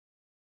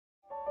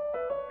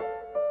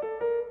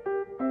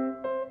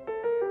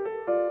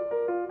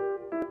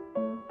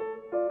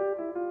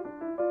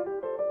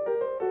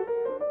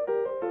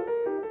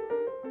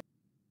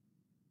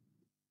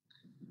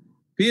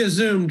via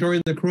Zoom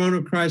during the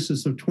corona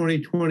crisis of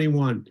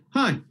 2021.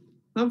 Hi,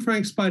 I'm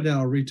Frank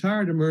Speidel,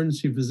 retired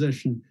emergency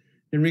physician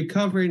and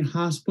recovering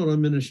hospital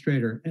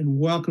administrator, and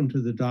welcome to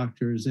The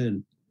Doctor's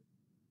Inn.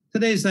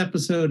 Today's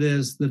episode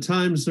is The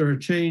Times Are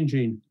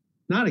Changing,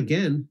 Not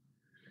Again.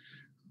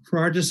 For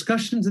our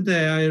discussion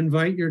today, I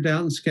invite your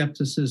doubt and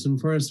skepticism,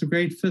 for as the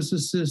great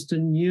physicist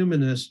and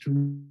humanist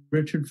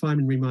Richard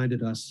Feynman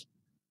reminded us,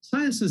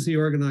 science is the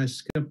organized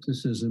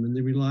skepticism and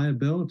the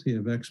reliability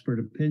of expert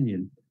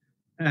opinion,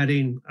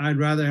 adding, I'd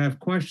rather have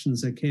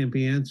questions that can't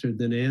be answered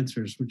than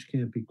answers which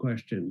can't be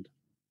questioned.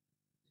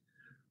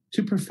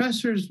 To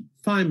Professor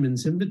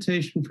Feynman's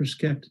invitation for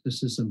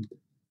skepticism,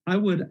 I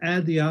would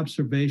add the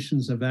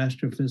observations of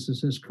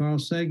astrophysicist Carl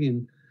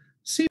Sagan,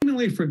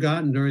 seemingly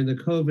forgotten during the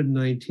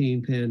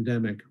COVID-19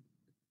 pandemic.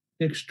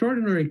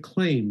 Extraordinary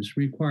claims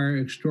require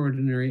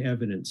extraordinary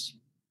evidence.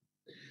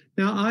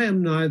 Now, I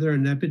am neither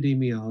an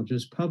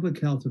epidemiologist, public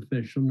health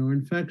official, nor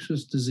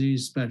infectious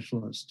disease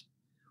specialist.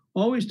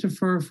 Always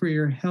defer for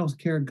your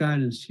healthcare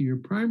guidance to your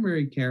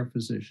primary care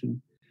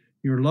physician,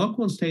 your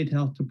local and state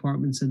health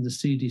departments, and the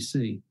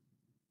CDC.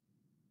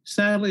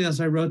 Sadly,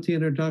 as I wrote the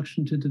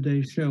introduction to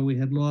today's show, we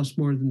had lost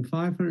more than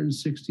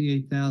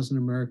 568,000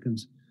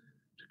 Americans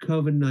to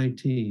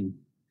COVID-19.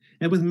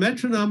 And with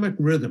metronomic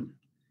rhythm,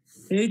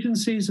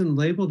 agencies and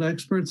labeled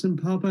experts in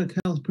public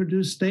health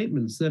produce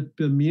statements that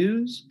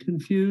bemuse,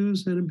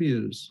 confuse, and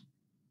abuse.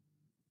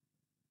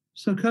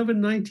 So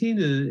COVID-19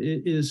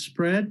 is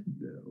spread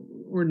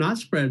or not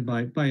spread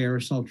by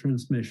aerosol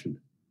transmission.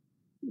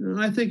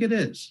 I think it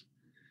is.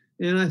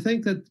 And I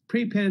think that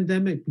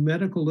pre-pandemic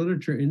medical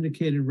literature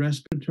indicated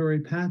respiratory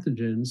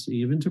pathogens,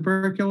 even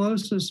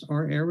tuberculosis,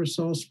 are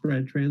aerosol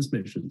spread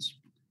transmissions.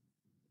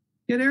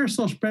 Yet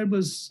aerosol spread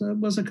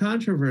was a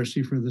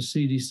controversy for the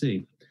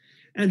CDC.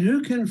 And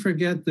who can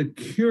forget the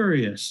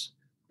curious,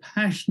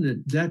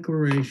 passionate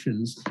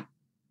declarations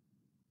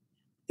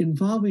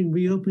involving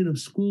reopening of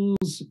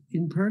schools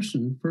in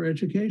person for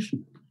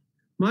education?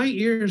 My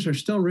ears are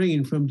still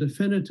ringing from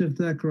definitive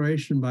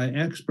declaration by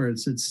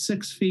experts that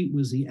 6 feet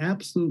was the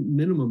absolute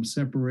minimum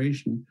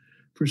separation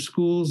for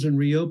schools and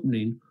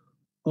reopening,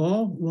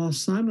 all while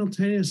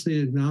simultaneously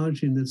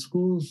acknowledging that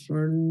schools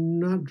are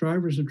not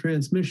drivers of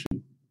transmission.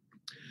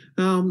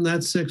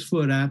 That 6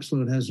 foot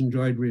absolute has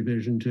enjoyed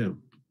revision too.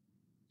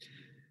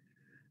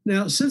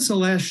 Now, since the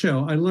last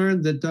show, I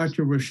learned that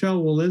Dr.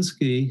 Rochelle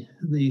Walensky,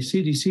 the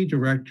CDC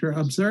director,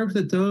 observed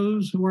that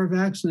those who are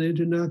vaccinated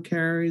do not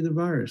carry the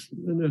virus.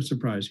 No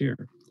surprise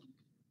here.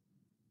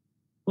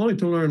 Only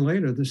to learn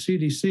later, the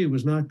CDC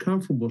was not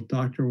comfortable with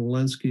Dr.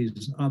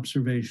 Walensky's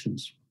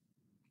observations.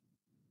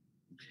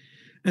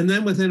 And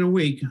then within a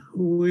week,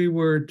 we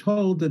were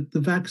told that the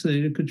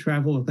vaccinated could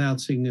travel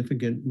without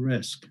significant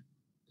risk,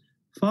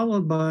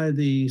 followed by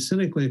the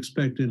cynically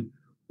expected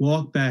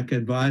walk-back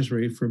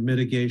advisory for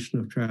mitigation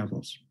of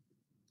travels.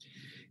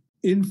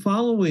 In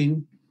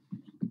following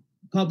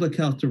public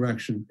health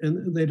direction,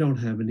 and they don't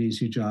have an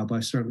easy job, I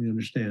certainly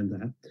understand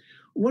that,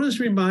 one is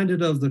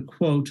reminded of the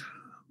quote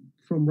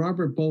from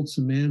Robert Bolt's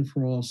A Man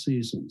for All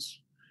Seasons,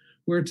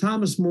 where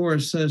Thomas More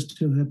says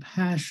to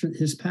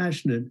his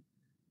passionate,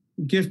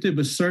 gifted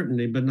with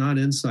certainty but not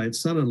insight,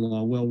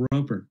 son-in-law, Will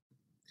Roper,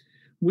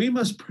 we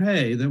must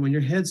pray that when your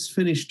head's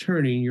finished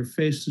turning, your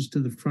face is to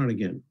the front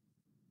again.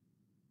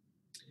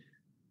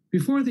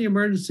 Before the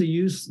emergency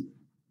use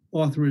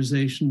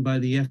authorization by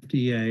the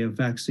FDA of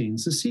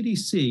vaccines, the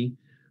CDC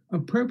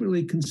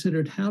appropriately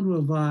considered how to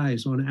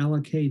advise on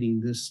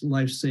allocating this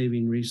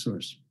life-saving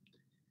resource.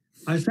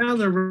 I found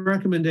their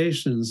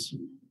recommendations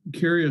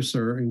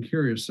curiouser and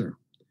curiouser.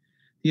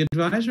 The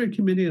Advisory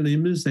Committee on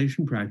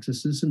Immunization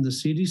Practices in the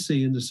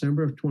CDC in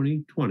December of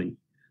 2020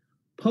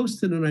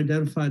 posted and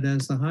identified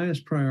as the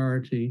highest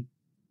priority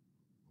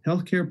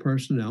healthcare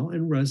personnel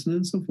and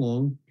residents of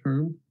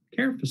long-term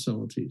care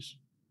facilities.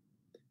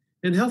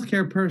 And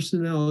healthcare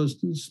personnel is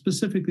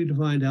specifically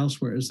defined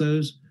elsewhere as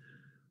those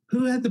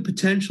who had the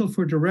potential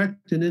for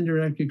direct and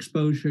indirect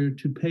exposure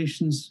to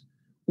patients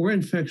or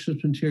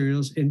infectious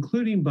materials,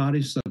 including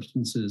body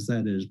substances,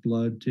 that is,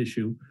 blood,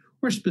 tissue,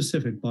 or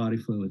specific body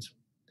fluids.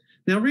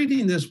 Now,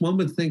 reading this, one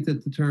would think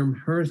that the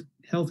term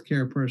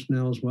healthcare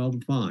personnel is well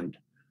defined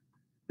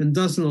and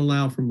doesn't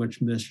allow for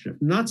much mischief.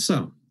 Not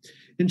so.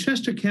 In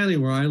Chester County,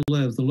 where I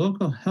live, the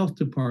local health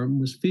department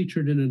was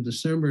featured in a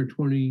December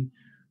 2020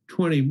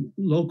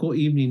 local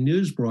evening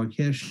news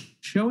broadcast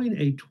showing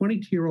a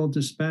 22-year-old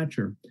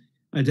dispatcher,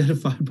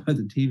 identified by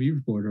the TV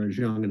reporter as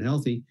young and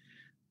healthy,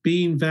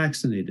 being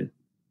vaccinated.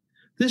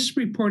 This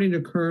reporting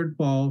occurred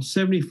while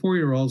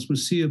 74-year-olds with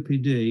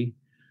COPD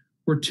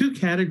were 2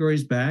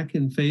 categories back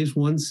in phase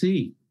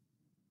 1C.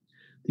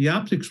 The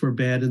optics were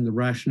bad and the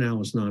rationale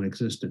was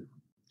non-existent.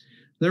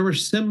 There were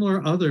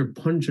similar other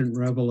pungent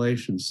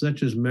revelations,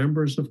 such as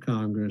members of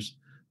Congress,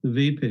 the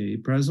VP,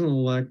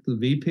 President-elect, the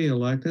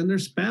VP-elect, and their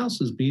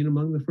spouses being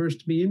among the first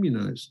to be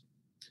immunized.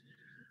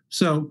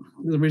 So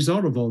the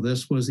result of all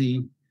this was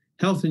the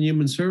Health and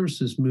Human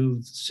Services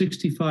moved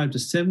 65 to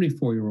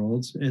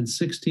 74-year-olds and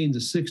 16 to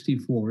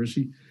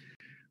 64s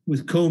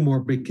with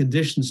comorbid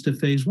conditions to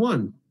phase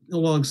 1.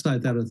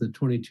 alongside that of the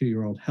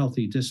 22-year-old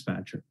healthy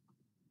dispatcher.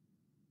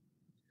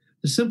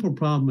 The simple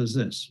problem is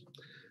this.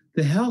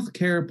 The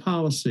healthcare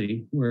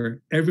policy,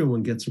 where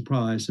everyone gets a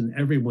prize and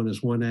everyone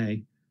is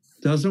 1A,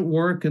 doesn't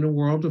work in a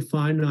world of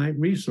finite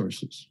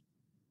resources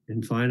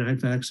and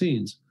finite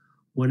vaccines.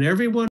 When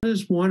everyone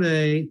is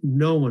 1A,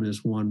 no one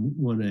is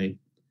 1A.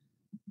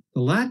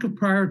 The lack of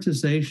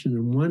prioritization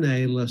in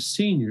 1A left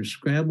seniors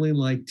scrambling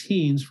like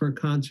teens for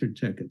concert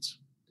tickets.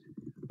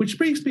 Which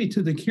brings me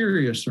to the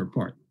curiouser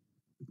part.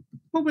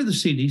 What were the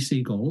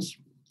CDC goals?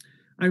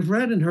 I've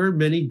read and heard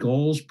many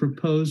goals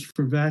proposed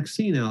for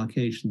vaccine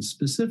allocations,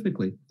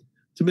 specifically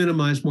to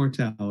minimize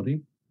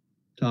mortality,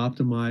 to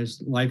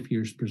optimize life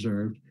years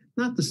preserved,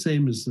 not the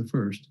same as the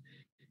first.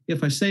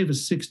 If I save a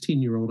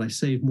 16-year-old, I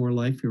save more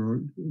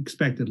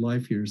expected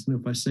life years than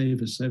if I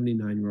save a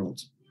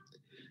 79-year-old.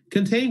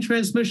 Contain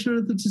transmission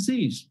of the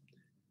disease,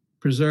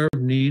 preserve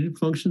needed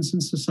functions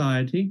in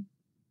society,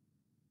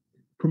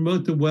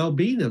 promote the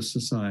well-being of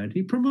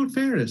society, promote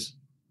fairness,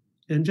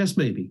 and just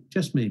maybe,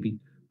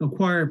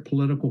 acquire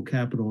political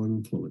capital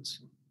and influence.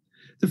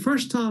 The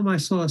first time I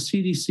saw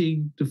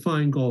CDC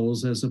define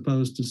goals as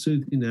opposed to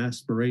soothing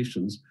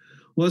aspirations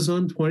was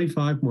on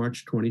 25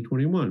 March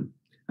 2021.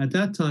 At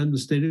that time, the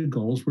stated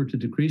goals were to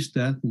decrease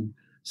death and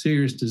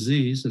serious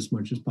disease as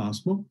much as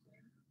possible,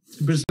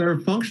 to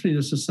preserve functioning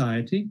of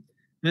society,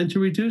 and to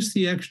reduce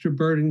the extra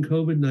burden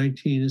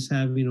COVID-19 is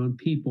having on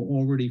people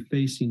already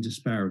facing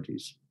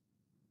disparities.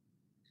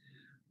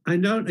 I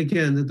note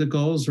again that the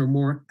goals are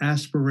more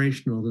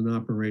aspirational than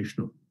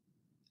operational.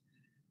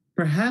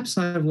 Perhaps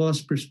I've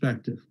lost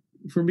perspective.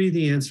 For me,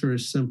 the answer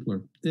is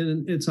simpler,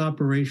 and it's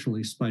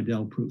operationally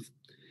Speidel proof.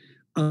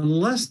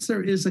 Unless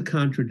there is a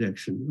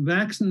contradiction,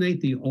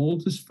 vaccinate the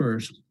oldest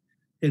first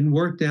and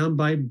work down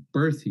by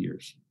birth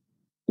years.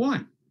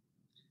 Why?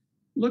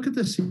 Look at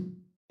the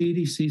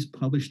CDC's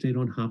published data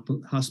on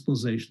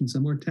hospitalizations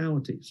and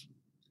mortalities.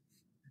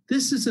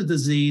 This is a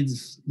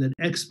disease that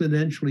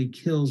exponentially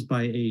kills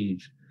by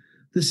age.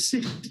 The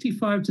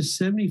 65 to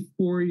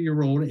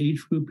 74-year-old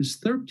age group is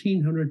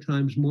 1,300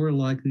 times more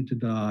likely to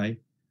die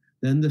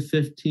than the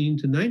 15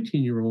 to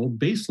 19-year-old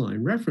baseline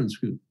reference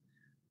group.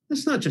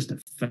 That's not just a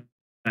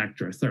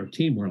factor of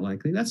 13 more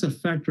likely. That's a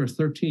factor of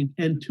 13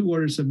 and 2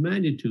 orders of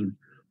magnitude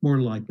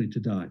more likely to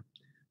die.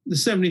 The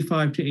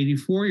 75 to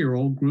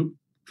 84-year-old group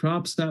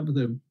drops that with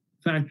a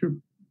factor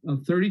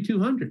of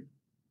 3,200.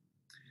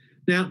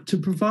 Now, to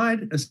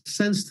provide a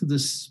sense to the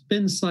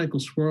spin cycle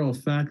swirl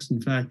of facts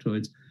and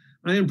factoids,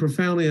 I am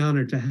profoundly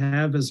honored to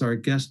have as our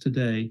guest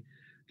today,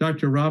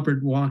 Dr.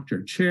 Robert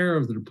Wachter, chair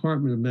of the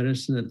Department of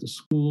Medicine at the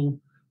School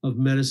of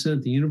Medicine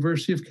at the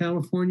University of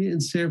California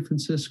in San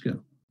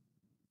Francisco.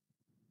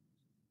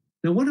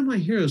 Now, one of my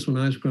heroes when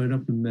I was growing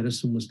up in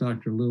medicine was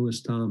Dr.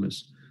 Lewis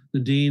Thomas, the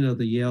dean of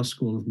the Yale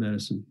School of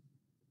Medicine.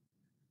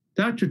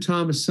 Dr.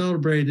 Thomas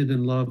celebrated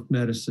and loved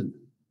medicine,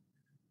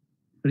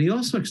 but he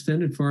also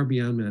extended far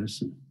beyond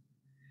medicine.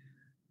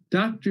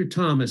 Dr.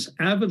 Thomas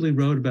avidly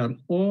wrote about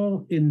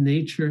all in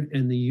nature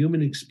and the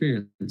human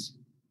experience.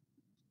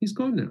 He's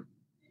gone now.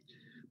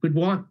 But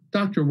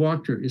Dr.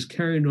 Wachter is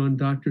carrying on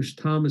Dr.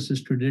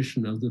 Thomas's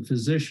tradition of the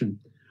physician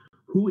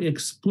who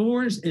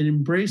explores and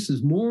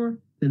embraces more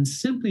than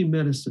simply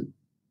medicine.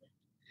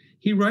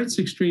 He writes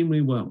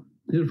extremely well.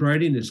 His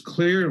writing is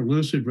clear,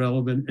 lucid,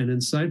 relevant, and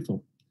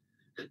insightful.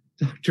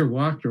 Dr.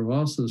 Wachter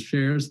also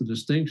shares the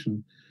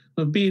distinction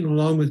of being,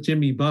 along with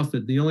Jimmy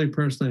Buffett, the only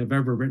person I've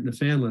ever written a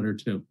fan letter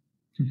to.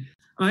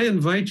 I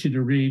invite you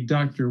to read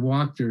Dr.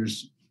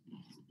 Wachter's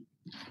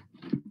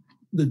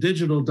The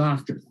Digital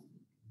Doctor,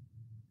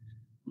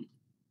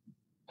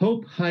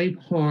 Hope, Hype,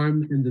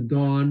 Harm, and the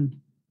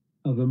Dawn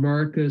of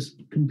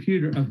Medicine's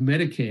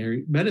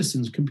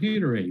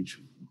Computer Age.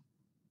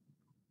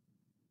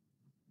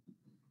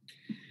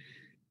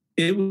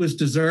 It was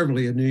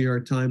deservedly a New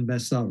York Times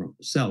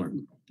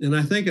bestseller, and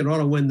I think it ought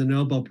to win the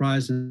Nobel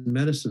Prize in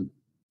Medicine.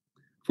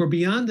 For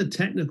beyond the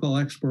technical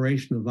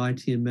exploration of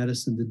IT and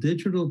medicine, the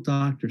digital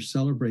doctor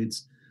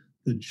celebrates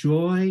the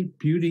joy,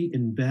 beauty,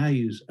 and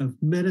values of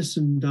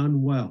medicine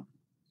done well.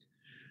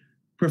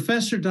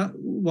 Professor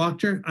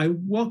Wachter, I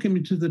welcome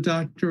you to the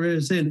Doctor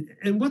Is In.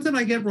 And what did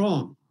I get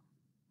wrong?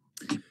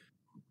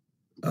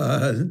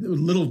 A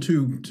little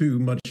too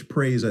much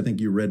praise. I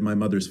think you read my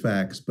mother's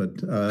facts, but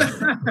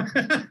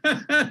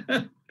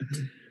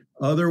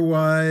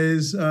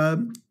otherwise,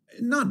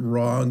 not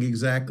wrong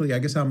exactly. I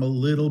guess I'm a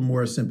little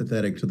more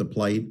sympathetic to the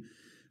plight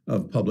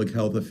of public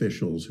health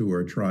officials who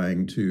are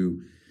trying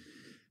to,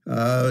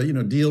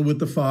 deal with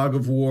the fog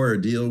of war,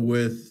 deal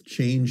with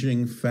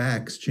changing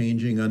facts,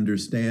 changing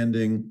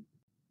understanding,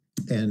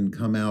 and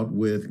come out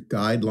with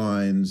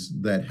guidelines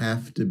that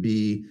have to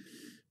be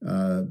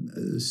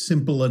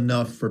simple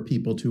enough for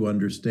people to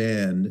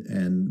understand,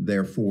 and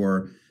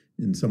therefore,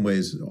 in some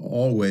ways,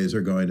 always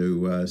are going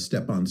to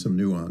step on some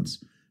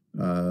nuance.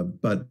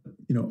 But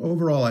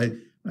overall,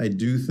 I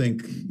do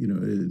think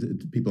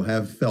people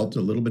have felt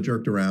a little bit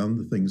jerked around.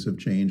 The things have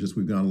changed as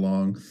we've gone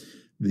along.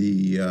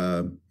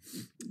 The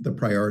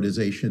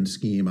prioritization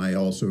scheme, I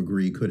also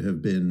agree, could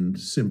have been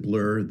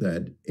simpler.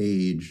 That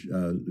age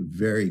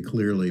very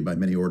clearly, by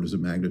many orders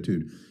of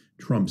magnitude,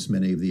 trumps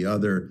many of the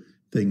other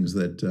things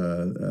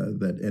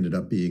that ended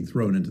up being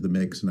thrown into the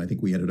mix. And I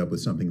think we ended up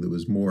with something that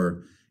was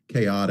more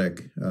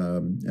chaotic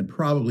and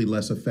probably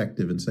less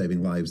effective in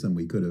saving lives than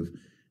we could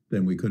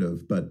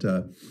have. But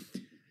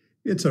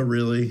it's a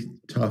really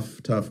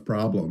tough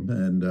problem,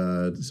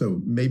 and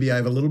so maybe I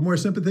have a little more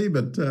sympathy.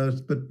 But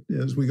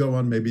as we go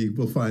on, maybe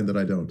we'll find that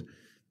I don't.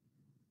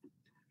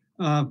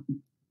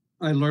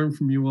 I learn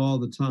from you all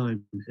the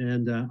time,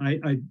 and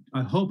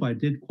I hope I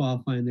did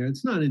qualify in there.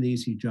 It's not an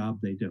easy job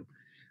they do.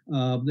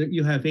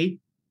 You have 8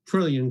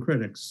 trillion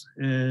critics,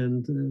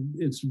 and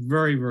it's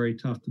very, very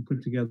tough to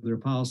put together a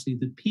policy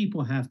that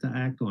people have to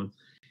act on.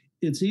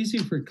 It's easy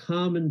for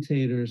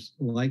commentators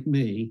like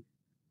me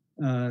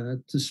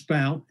to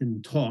spout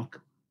and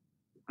talk.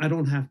 I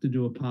don't have to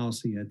do a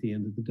policy at the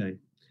end of the day.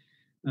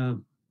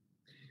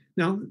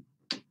 Now,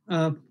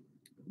 I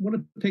want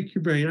to pick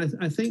your brain.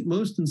 I think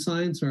most in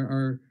science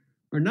are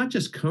not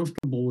just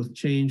comfortable with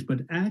change, but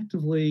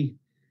actively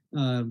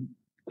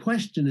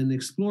question and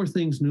explore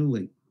things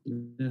newly.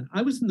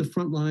 I was in the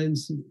front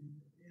lines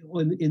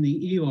in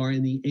the ER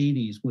in the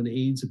 80s when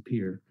AIDS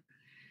appeared.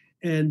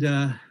 And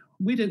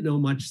we didn't know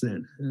much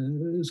then.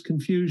 It was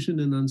confusion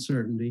and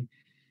uncertainty.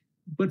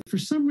 But for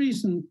some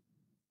reason,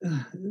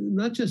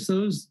 not just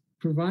those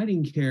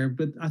providing care,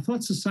 but I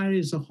thought society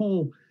as a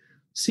whole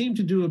seemed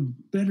to do a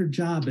better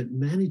job at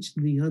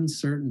managing the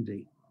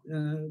uncertainty.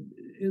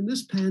 In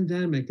this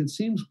pandemic, it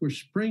seems we're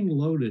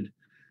spring-loaded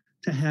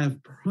to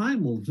have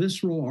primal,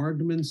 visceral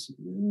arguments,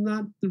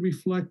 not the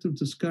reflective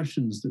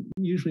discussions that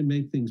usually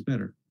make things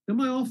better. Am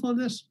I off on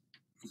this?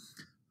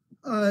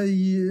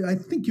 I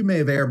think you may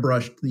have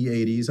airbrushed the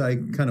 80s. I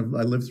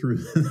lived through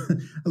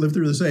I lived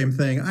through the same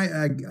thing.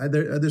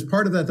 There's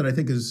part of that I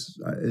think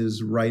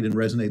is right and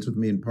resonates with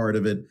me, and part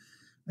of it,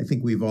 I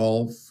think we've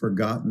all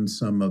forgotten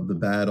some of the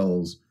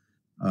battles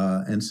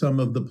and some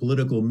of the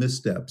political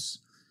missteps.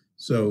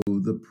 So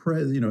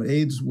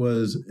AIDS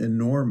was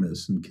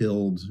enormous and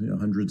killed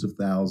hundreds of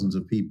thousands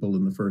of people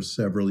in the first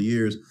several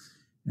years,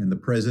 and the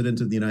president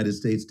of the United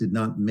States did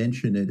not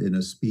mention it in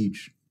a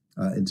speech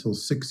until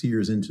 6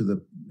 years into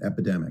the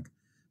epidemic.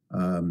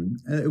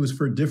 And it was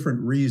for different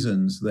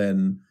reasons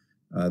than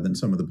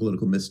some of the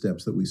political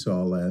missteps that we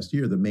saw last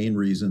year. The main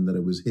reason that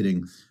it was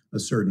hitting a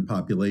certain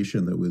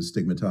population that was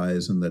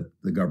stigmatized and that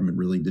the government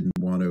really didn't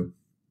want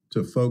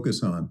to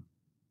focus on.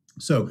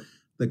 So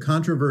the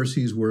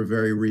controversies were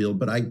very real,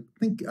 but I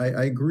think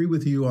I agree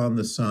with you on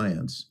the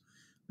science.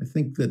 I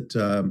think that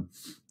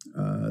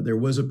there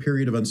was a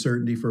period of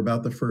uncertainty for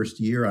about the first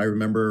year. I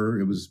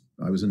remember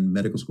I was in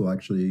medical school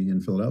actually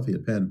in Philadelphia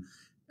at Penn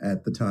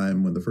at the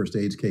time when the first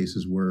AIDS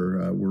cases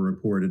were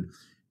reported,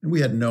 and we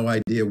had no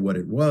idea what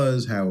it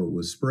was, how it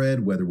was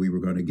spread, whether we were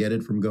going to get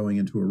it from going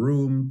into a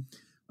room.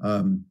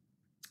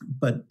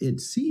 But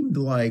it seemed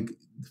like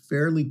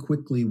fairly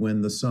quickly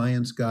when the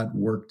science got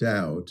worked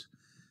out,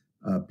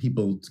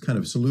 people kind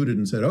of saluted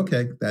and said,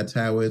 "Okay, that's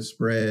how it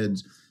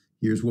spreads.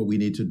 Here's what we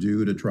need to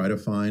do to try to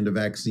find a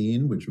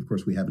vaccine," which of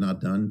course we have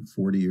not done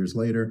 40 years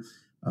later.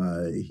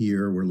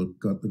 Here we're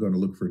going to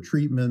look for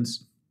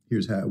treatments.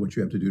 Here's what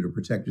you have to do to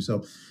protect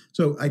yourself.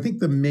 So I think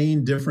the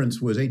main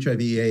difference was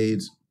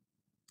HIV/AIDS.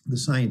 The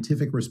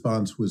scientific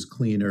response was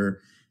cleaner,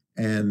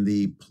 and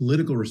the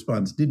political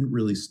response didn't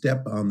really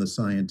step on the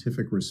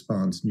scientific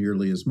response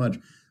nearly as much.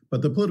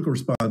 But the political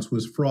response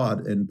was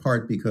fraught in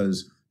part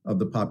because of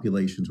the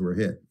populations were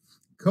hit.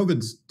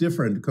 COVID's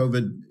different.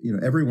 COVID,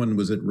 everyone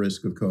was at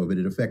risk of COVID.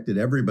 It affected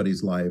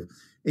everybody's life.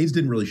 AIDS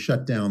didn't really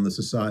shut down the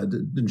society,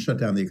 didn't shut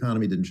down the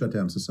economy, didn't shut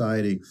down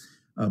society,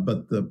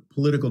 but the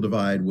political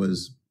divide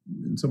was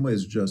in some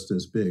ways just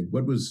as big.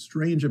 What was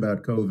strange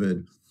about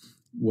COVID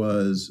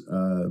was,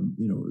 I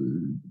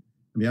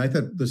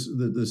thought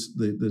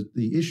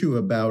the issue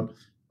about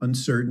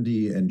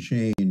uncertainty and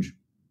change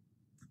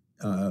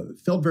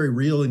felt very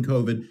real in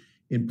COVID,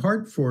 in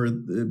part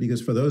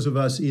because for those of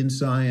us in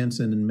science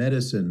and in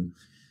medicine,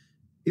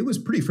 it was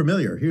pretty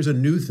familiar. Here's a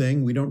new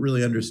thing. We don't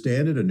really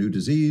understand it, a new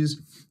disease.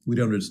 We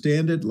don't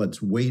understand it.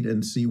 Let's wait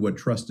and see what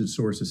trusted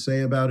sources say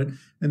about it.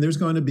 And there's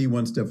going to be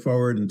one step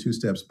forward and 2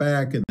 steps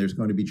back, and there's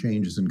going to be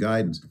changes in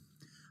guidance.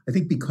 I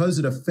think because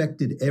it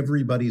affected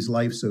everybody's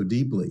life so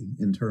deeply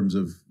in terms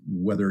of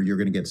whether you're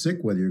going to get sick,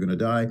 whether you're going to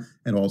die,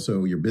 and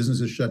also your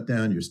business is shut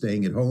down, you're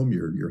staying at home,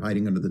 you're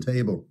hiding under the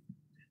table.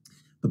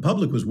 The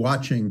public was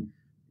watching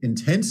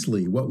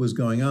intensely what was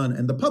going on,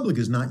 and the public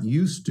is not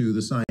used to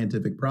the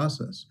scientific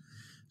process.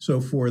 So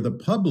for the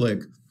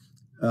public,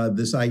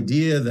 this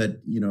idea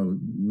that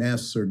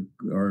masks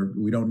are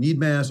we don't need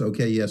masks.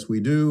 Okay, yes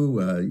we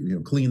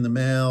do. Clean the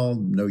mail.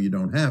 No, you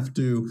don't have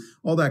to.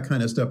 All that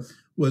kind of stuff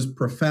was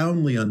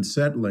profoundly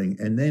unsettling.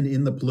 And then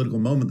in the political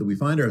moment that we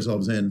find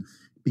ourselves in,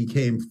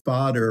 became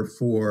fodder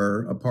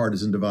for a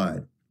partisan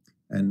divide.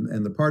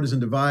 And the partisan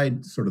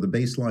divide, sort of the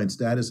baseline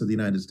status of the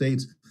United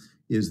States,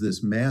 is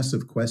this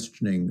massive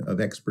questioning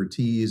of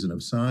expertise and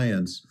of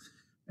science.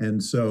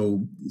 And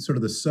so sort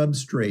of the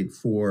substrate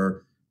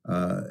for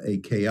a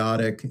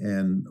chaotic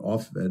and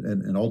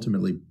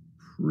ultimately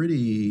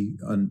pretty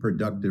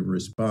unproductive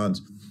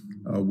response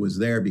was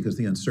there, because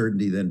the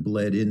uncertainty then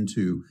bled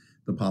into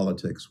the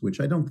politics, which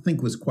I don't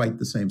think was quite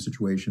the same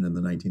situation in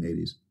the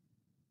 1980s.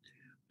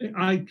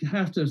 I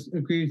have to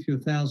agree with you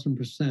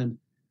 1,000%.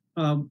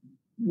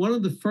 One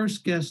of the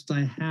first guests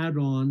I had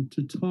on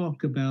to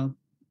talk about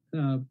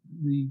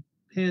the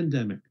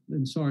pandemic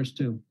and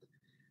SARS-2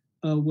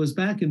 was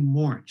back in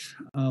March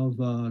of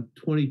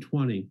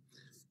 2020.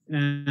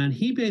 And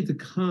he made the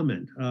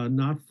comment,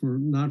 not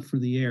for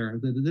the air,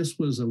 that this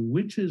was a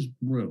witch's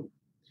brew,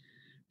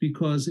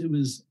 because it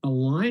was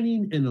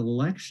aligning an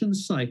election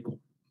cycle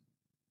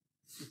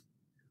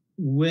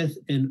with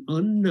an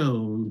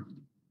unknown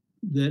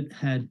that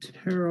had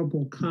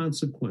terrible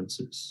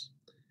consequences.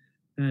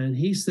 And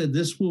he said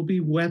this will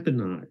be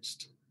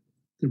weaponized.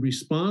 The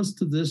response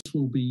to this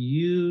will be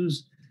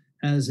used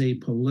as a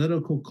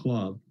political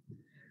club,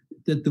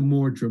 that the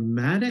more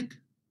dramatic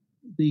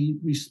the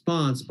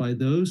response by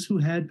those who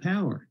had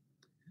power,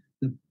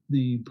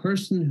 the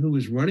person who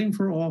is running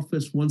for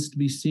office wants to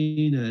be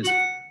seen as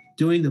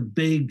doing the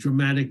big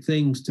dramatic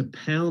things to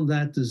pound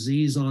that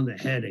disease on the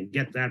head and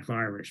get that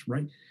virus,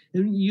 right?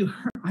 And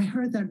I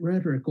heard that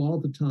rhetoric all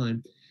the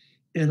time.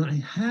 And I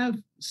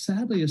have,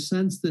 sadly, a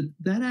sense that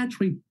that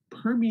actually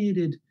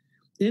permeated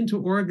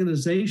into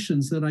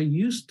organizations that I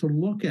used to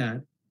look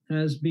at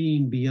as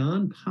being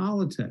beyond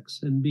politics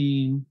and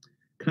being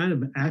kind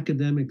of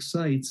academic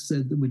sites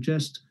that would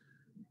just,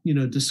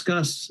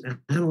 discuss,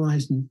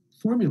 analyze, and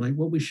formulate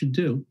what we should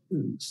do.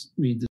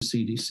 Read the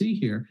CDC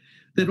here.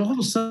 That all of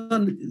a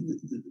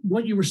sudden,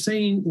 what you were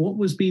saying, what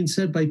was being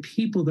said by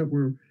people that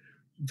were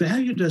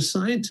valued as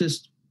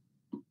scientists,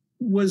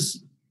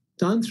 was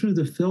done through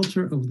the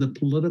filter of the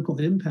political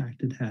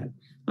impact it had.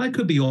 I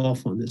could be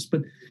off on this,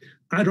 but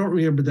I don't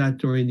remember that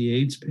during the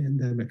AIDS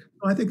pandemic.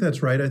 I think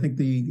that's right. I think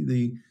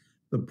the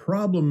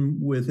problem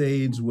with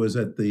AIDS was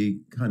at the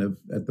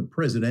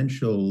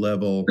presidential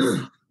level,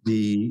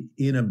 the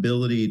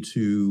inability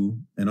to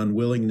and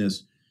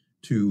unwillingness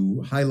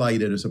to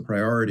highlight it as a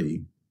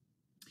priority.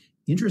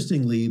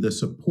 Interestingly, the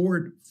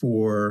support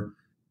for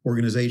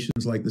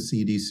organizations like the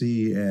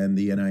CDC and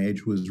the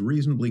NIH was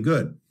reasonably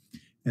good.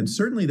 And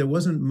certainly there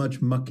wasn't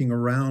much mucking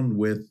around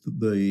with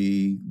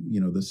the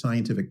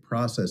scientific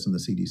process in the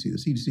CDC. The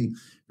CDC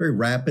very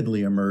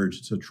rapidly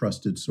emerged as a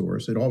trusted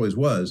source. It always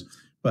was,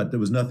 but there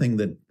was nothing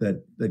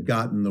that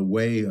got in the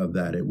way of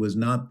that. It was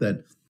not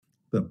that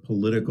the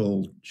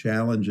political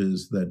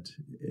challenges that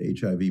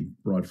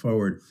HIV brought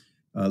forward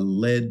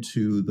led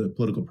to the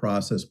political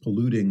process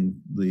polluting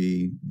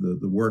the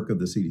work of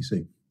the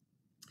CDC.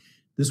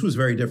 This was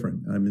very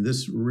different. I mean,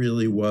 this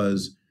really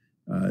was.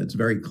 It's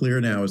very clear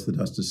now as the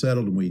dust has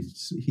settled and we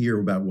hear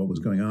about what was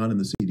going on in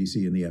the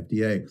CDC and the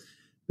FDA,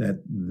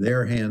 that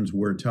their hands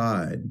were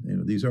tied.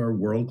 These are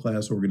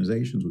world-class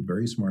organizations with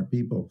very smart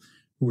people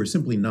who are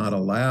simply not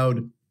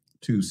allowed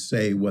to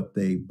say what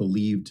they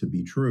believe to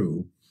be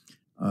true.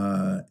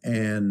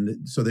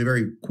 And so they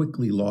very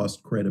quickly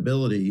lost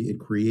credibility. It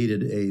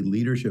created a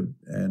leadership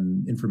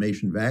and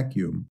information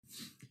vacuum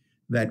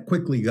that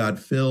quickly got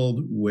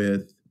filled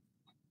with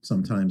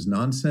sometimes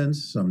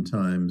nonsense,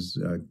 sometimes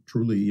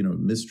truly,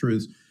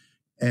 mistruths.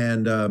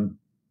 And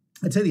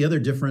I'd say the other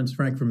difference,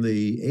 Frank, from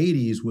the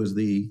 80s was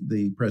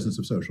the presence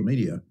of social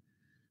media,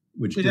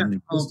 which didn't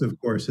exist, of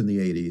course, in the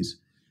 80s.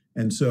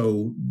 And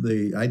so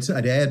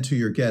I'd add to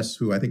your guess,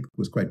 who I think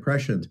was quite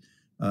prescient,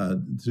 to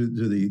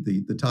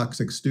the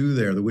toxic stew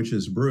there, the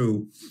witch's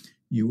brew,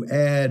 you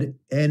add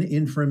an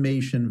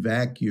information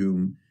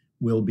vacuum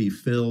will be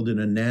filled in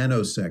a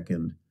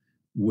nanosecond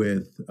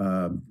with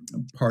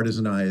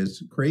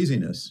partisanized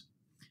craziness,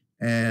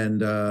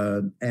 and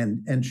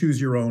choose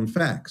your own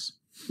facts.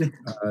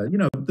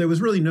 There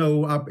was really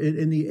no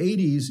in the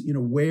 80s.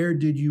 Where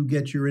did you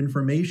get your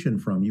information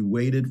from? You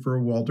waited for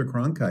Walter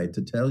Cronkite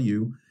to tell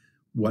you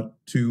what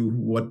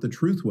the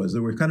truth was.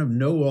 There were kind of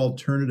no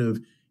alternative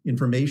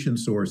information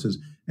sources,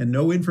 and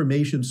no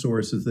information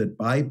sources that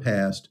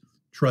bypassed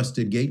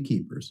trusted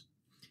gatekeepers.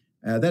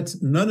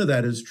 None of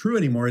that is true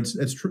anymore.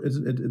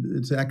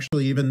 It's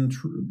actually even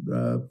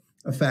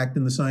a fact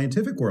in the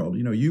scientific world.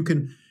 You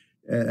can,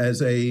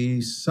 as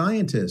a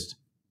scientist,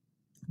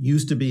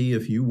 used to be,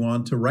 if you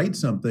want to write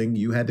something,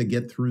 you had to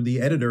get through the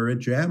editor at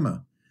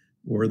JAMA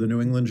or the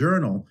New England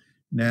Journal.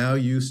 Now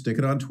you stick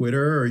it on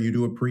Twitter, or you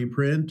do a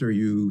preprint, or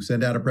you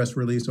send out a press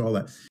release, all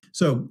that.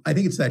 So I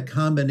think it's that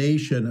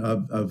combination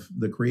of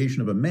the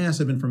creation of a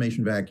massive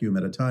information vacuum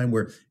at a time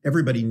where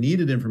everybody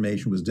needed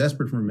information, was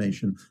desperate for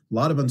information, a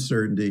lot of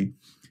uncertainty,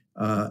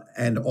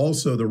 and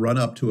also the run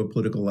up to a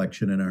political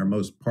election in our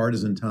most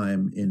partisan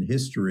time in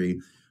history,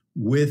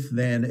 with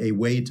then a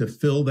way to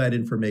fill that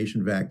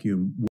information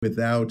vacuum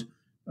without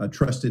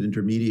trusted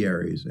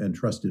intermediaries and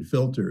trusted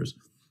filters,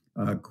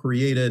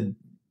 created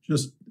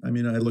just, I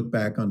look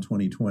back on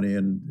 2020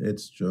 and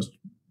it's just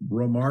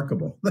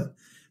remarkable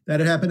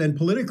that it happened. And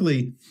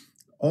politically,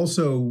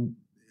 also,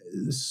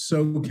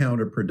 so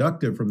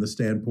counterproductive from the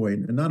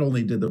standpoint, and not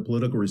only did the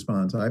political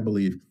response, I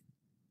believe,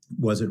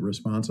 was it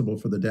responsible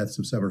for the deaths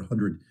of several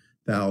hundred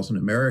thousand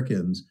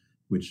Americans,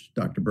 which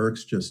Dr.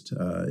 Birx just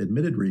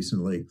admitted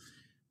recently,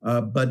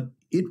 but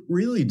it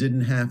really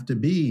didn't have to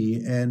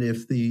be. And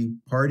if the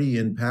party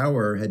in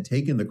power had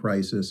taken the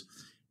crisis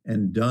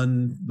and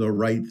done the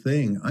right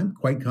thing, I'm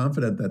quite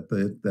confident that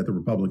the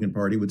Republican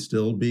Party would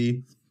still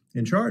be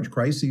in charge.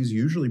 Crises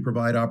usually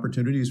provide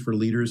opportunities for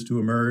leaders to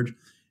emerge,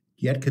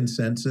 get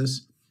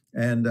consensus,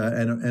 and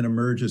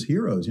emerge as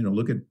heroes. You know,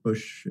 look at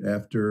Bush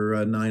after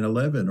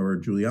 9/11 or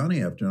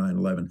Giuliani after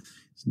 9/11.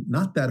 It's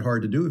not that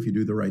hard to do if you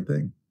do the right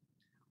thing.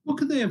 What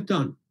could they have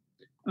done?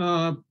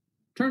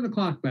 Turn the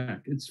clock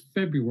back. It's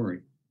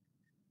February.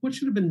 What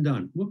should have been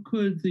done? What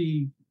could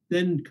the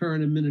then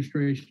current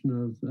administration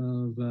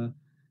of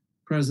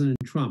President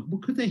Trump,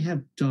 what could they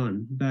have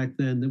done back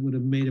then that would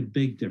have made a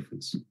big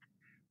difference?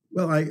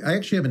 Well, I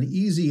actually have an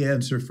easy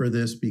answer for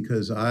this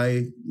because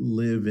I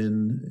live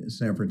in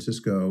San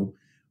Francisco,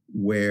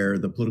 where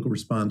the political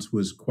response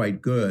was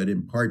quite good,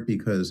 in part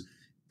because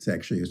it's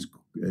actually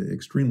an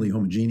extremely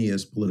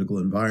homogeneous political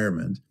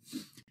environment.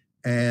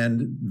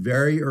 And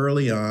very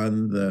early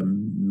on, the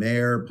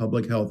mayor,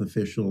 public health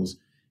officials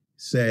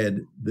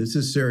said, this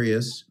is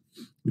serious.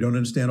 We don't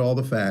understand all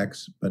the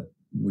facts, but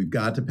we've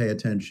got to pay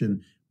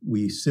attention.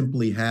 We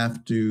simply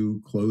have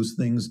to close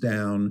things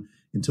down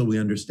until we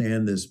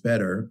understand this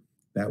better.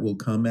 That will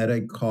come at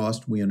a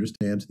cost, we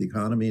understand, to the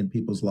economy and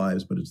people's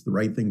lives, but it's the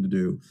right thing to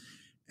do.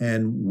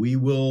 And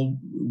we'll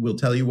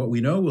tell you what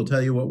we know, we'll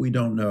tell you what we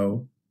don't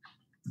know.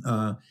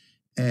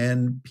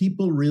 And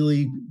people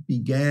really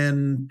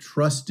began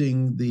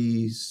trusting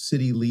the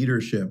city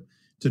leadership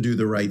to do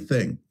the right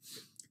thing.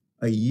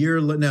 A year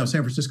now,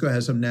 San Francisco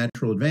has some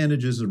natural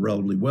advantages, a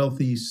relatively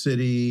wealthy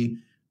city,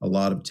 a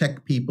lot of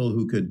tech people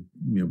who could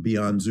be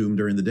on Zoom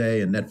during the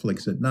day and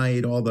Netflix at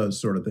night, all those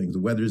sort of things. The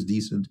weather's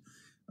decent,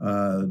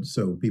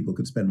 so people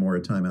could spend more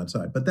time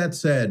outside. But that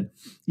said,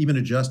 even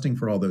adjusting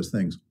for all those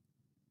things,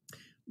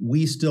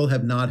 we still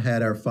have not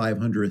had our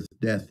 500th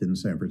death in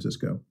San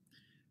Francisco.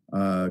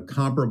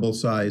 Comparable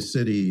sized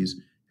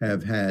cities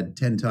have had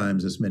 10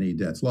 times as many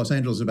deaths. Los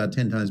Angeles is about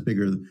 10 times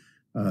bigger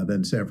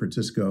than San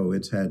Francisco.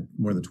 It's had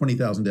more than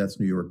 20,000 deaths.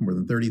 New York, more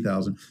than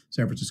 30,000.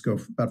 San Francisco,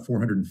 about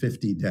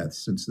 450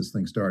 deaths since this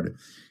thing started.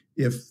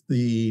 If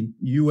the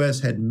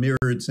U.S. had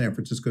mirrored San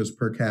Francisco's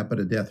per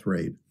capita death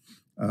rate,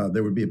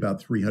 there would be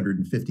about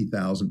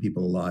 350,000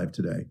 people alive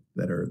today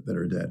that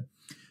are dead.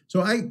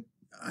 So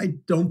I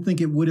don't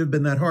think it would have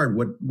been that hard.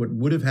 What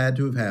would have had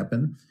to have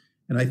happened,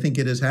 and I think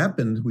it has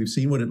happened. We've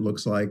seen what it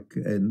looks like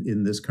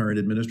in this current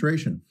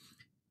administration.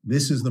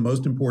 This is the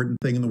most important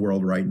thing in the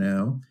world right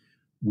now.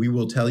 We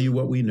will tell you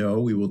what we know.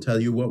 We will tell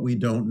you what we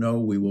don't know.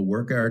 We will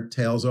work our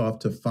tails off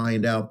to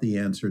find out the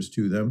answers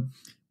to them.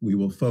 We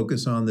will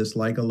focus on this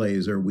like a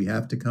laser. We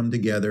have to come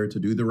together to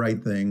do the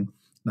right thing,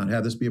 not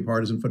have this be a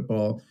partisan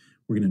football.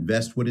 We're going to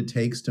invest what it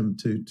takes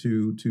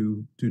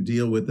to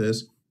deal with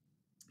this.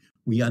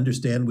 We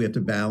understand we have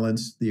to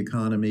balance the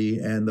economy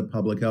and the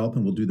public health,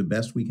 and we'll do the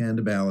best we can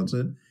to balance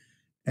it.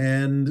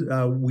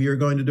 And we are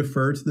going to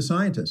defer to the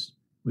scientists.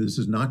 This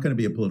is not going to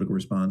be a political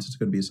response. It's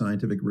going to be a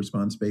scientific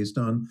response based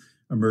on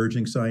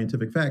emerging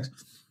scientific facts.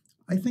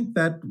 I think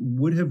that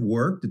would have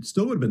worked. It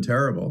still would have been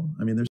terrible.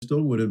 I mean, there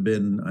still would have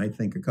been, I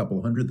think, a couple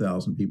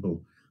 100,000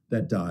 people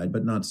that died,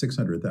 but not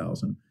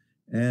 600,000.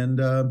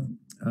 And I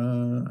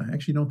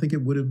actually don't think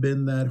it would have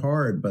been that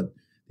hard. But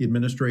the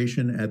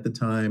administration at the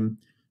time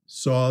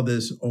saw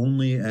this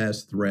only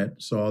as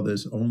threat, saw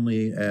this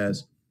only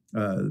as,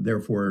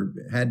 therefore,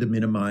 had to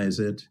minimize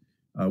it.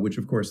 Which,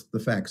 of course, the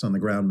facts on the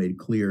ground made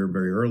clear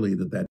very early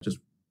that just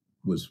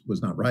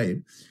was not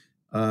right,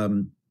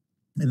 and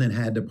then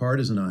had to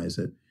partisanize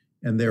it.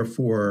 And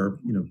therefore,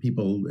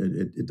 people,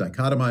 it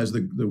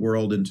dichotomized the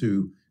world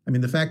into, I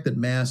mean, the fact that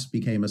masks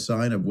became a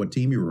sign of what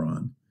team you were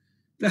on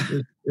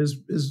is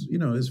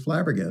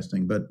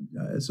flabbergasting. But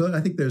so I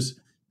think there's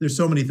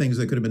so many things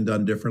that could have been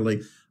done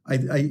differently. I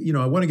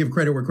want to give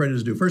credit where credit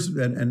is due. First,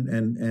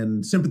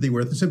 and sympathy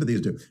where sympathy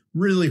is due.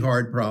 Really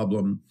hard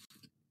problem.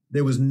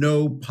 There was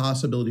no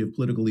possibility of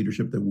political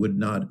leadership that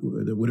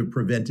would have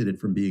prevented it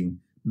from being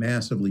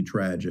massively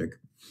tragic.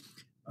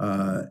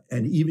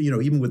 And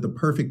even with the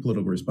perfect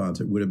political response,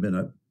 it would have been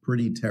a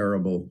pretty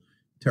terrible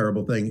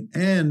thing.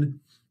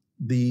 And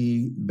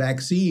the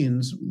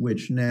vaccines,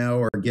 which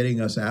now are getting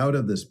us out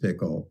of this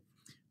pickle,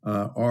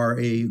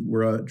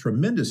 were a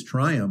tremendous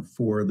triumph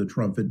for the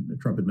Trump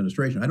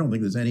administration. I don't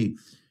think there's any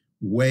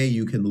way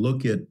you can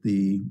look at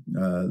the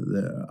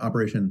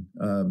Operation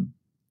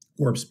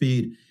Warp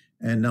Speed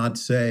and not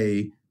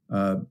say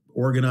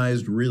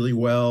organized really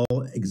well,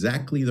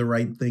 exactly the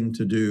right thing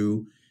to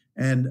do.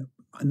 And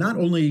not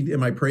only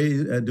do I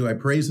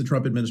praise the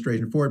Trump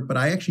administration for it, but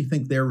I actually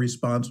think their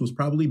response was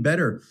probably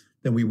better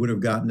than we would have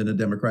gotten in a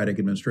Democratic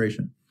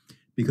administration,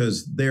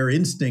 because their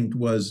instinct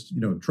was,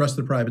 trust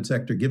the private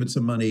sector, give it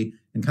some money,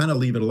 and kind of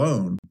leave it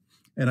alone.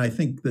 And I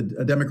think that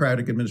a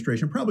Democratic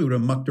administration probably would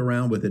have mucked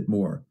around with it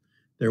more.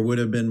 There would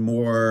have been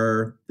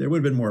more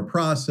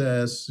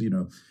process,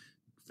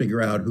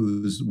 figure out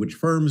which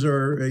firms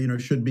are,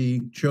 should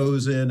be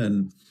chosen,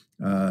 and,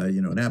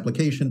 an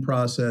application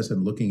process,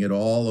 and looking at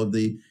all of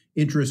the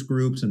interest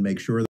groups and make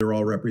sure they're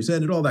all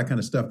represented, all that kind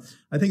of stuff.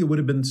 I think it would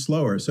have been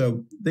slower.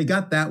 So they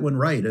got that one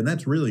right, and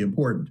that's really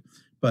important.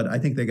 But I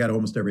think they got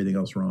almost everything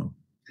else wrong.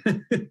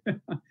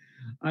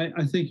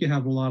 I think you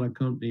have a lot of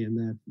company in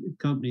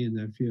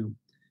that view.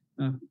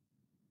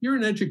 You're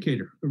an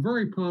educator, a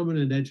very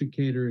prominent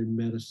educator in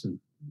medicine.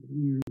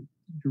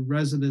 Your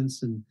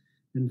residents and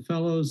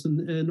fellows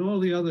and all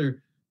the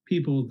other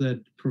people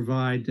that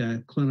provide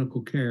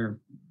clinical care,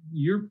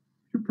 you're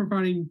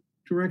providing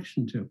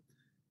direction to.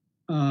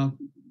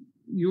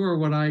 You are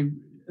what I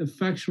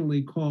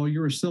affectionately call,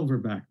 you're a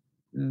silverback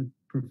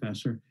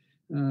professor.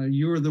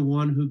 You're the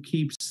one who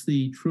keeps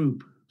the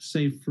troop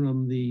safe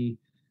from the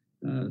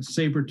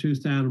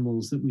saber-toothed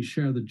animals that we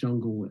share the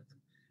jungle with.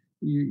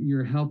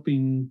 You're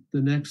helping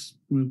the next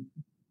group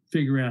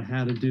figure out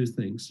how to do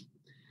things.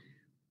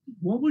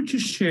 What would you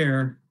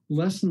share,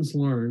 lessons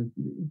learned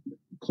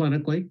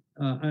clinically?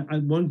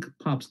 One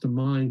pops to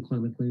mind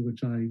clinically,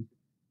 which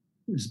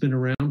has been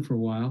around for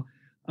a while,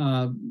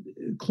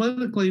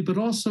 clinically, but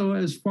also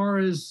as far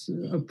as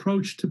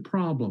approach to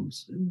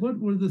problems. What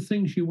were the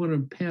things you want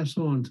to pass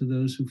on to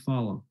those who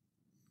follow?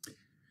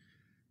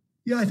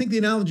 Yeah, I think the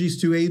analogies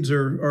to AIDS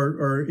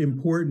are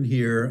important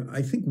here.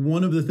 I think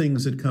one of the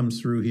things that comes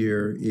through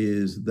here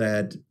is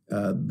that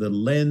the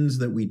lens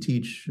that we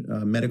teach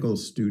medical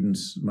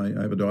students,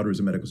 I have a daughter who's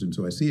a medical student,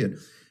 so I see it.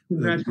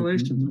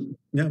 Congratulations.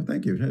 Yeah,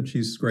 thank you.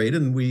 She's great.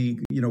 And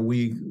we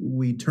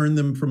turn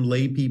them from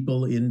lay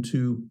people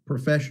into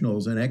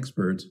professionals and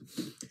experts.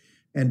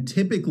 And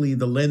typically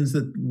the lens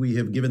that we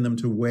have given them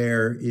to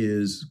wear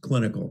is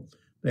clinical.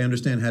 They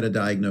understand how to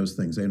diagnose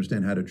things. They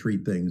understand how to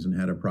treat things and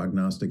how to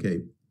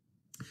prognosticate.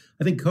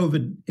 I think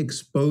COVID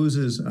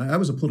exposes, I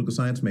was a political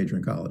science major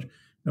in college.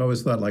 I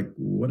always thought, like,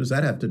 what does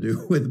that have to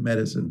do with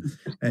medicine?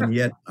 And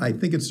yet I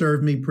think it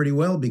served me pretty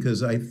well,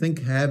 because I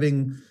think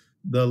having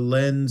the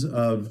lens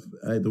of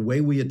the way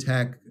we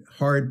attack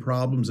hard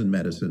problems in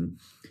medicine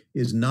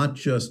is not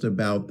just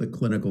about the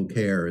clinical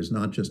care, is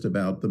not just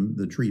about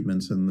the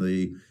treatments and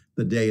the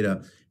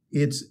data.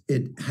 It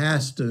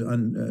has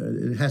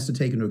to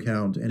take into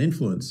account and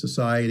influence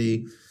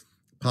society,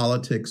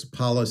 politics,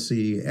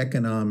 policy,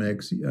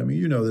 economics. I mean,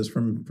 you know this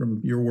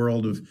from your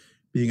world of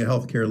being a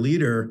healthcare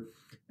leader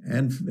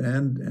and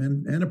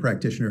a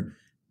practitioner,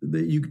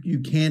 that you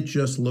can't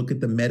just look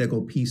at the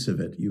medical piece of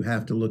it. You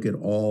have to look at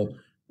all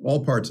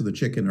parts of the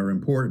chicken are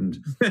important.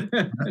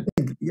 I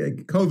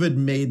think COVID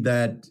made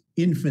that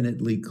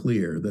infinitely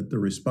clear, that the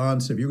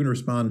response, if you're going to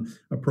respond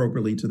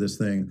appropriately to this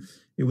thing,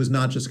 it was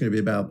not just going to be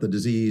about the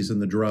disease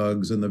and the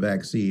drugs and the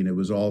vaccine. It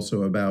was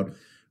also about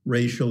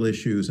racial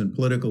issues and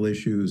political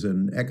issues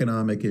and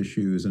economic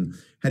issues, and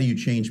how do you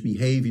change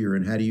behavior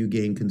and how do you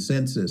gain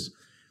consensus?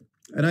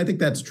 And I think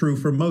that's true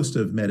for most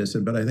of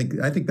medicine, but I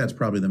think that's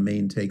probably the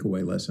main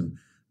takeaway lesson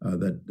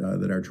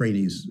that our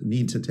trainees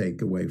need to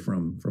take away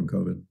from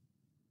COVID.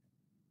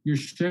 You're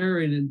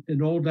sharing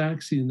an old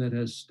axiom that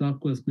has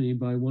stuck with me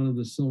by one of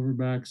the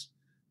silverbacks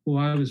who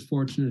I was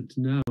fortunate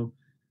to know.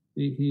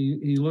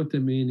 He looked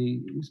at me and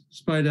he,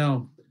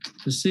 Speidel,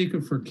 the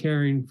secret for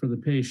caring for the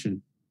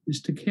patient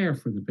is to care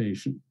for the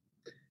patient.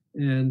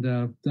 And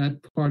that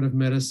part of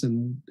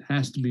medicine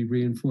has to be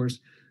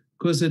reinforced,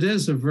 because it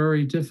is a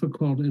very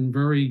difficult and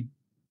very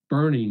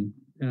burning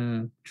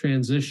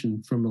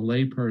transition from a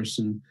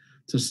layperson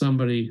to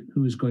somebody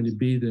who's going to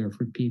be there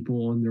for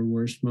people on their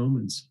worst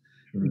moments.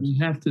 Sure. And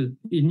you have to,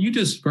 and you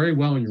just very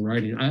well in your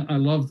writing. I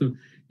love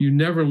you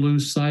never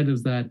lose sight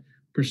of that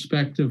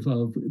perspective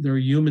of there are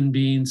human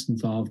beings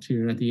involved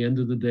here. And at the end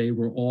of the day,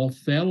 we're all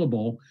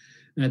fallible.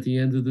 At the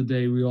end of the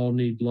day, we all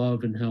need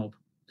love and help.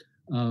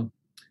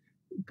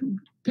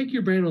 Pick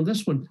your brain on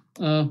this one.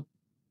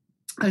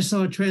 I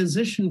saw a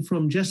transition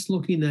from just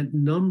looking at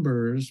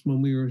numbers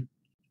when we were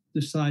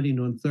deciding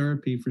on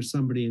therapy for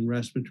somebody in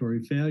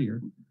respiratory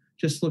failure,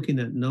 just looking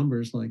at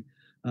numbers like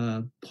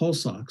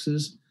pulse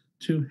oxes,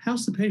 to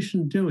how's the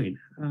patient doing?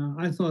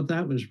 I thought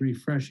that was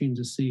refreshing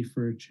to see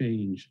for a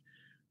change.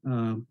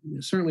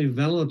 Certainly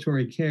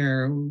ventilatory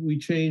care, we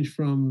changed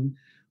from,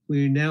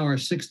 we now are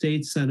 6 to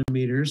 8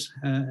 centimeters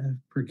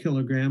per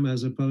kilogram,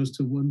 as opposed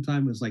to one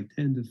time it was like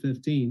 10 to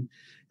 15.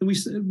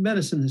 And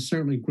medicine has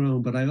certainly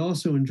grown, but I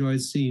also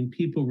enjoyed seeing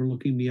people were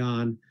looking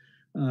beyond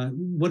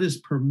what is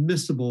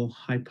permissible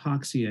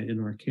hypoxia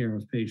in our care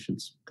of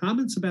patients.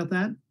 Comments about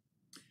that?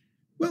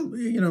 Well,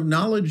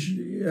 knowledge,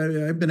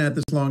 I've been at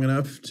this long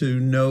enough to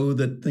know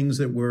that things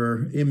that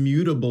were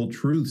immutable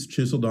truths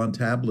chiseled on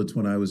tablets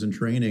when I was in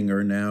training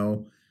are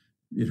now,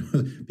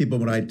 people,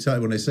 when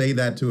I say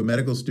that to a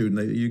medical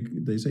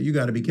student, they say, you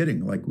got to be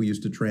kidding. Like, we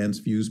used to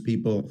transfuse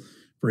people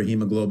for a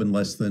hemoglobin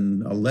less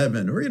than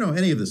 11, or,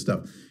 any of this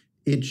stuff.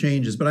 It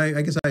changes. But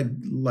I guess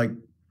I'd like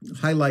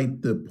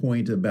highlight the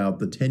point about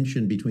the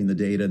tension between the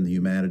data and the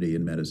humanity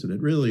in medicine. It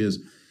really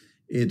is.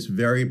 It's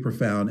very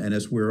profound. And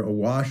as we're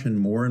awash in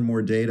more and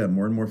more data,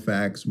 more and more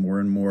facts, more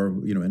and more,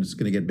 and it's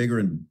going to get bigger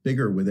and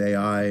bigger with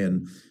AI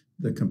and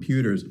the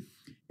computers,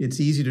 it's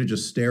easy to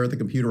just stare at the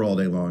computer all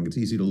day long. It's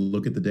easy to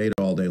look at the data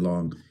all day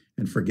long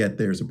and forget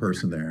there's a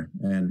person there.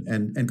 And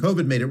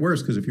COVID made it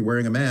worse because if you're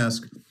wearing a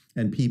mask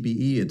and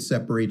PPE, it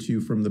separates you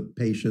from the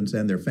patients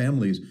and their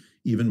families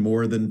even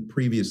more than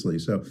previously.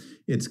 So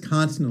it's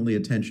constantly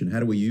attention. How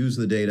do we use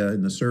the data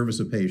in the service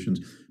of patients,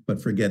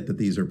 but forget that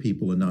these are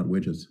people and not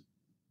widgets?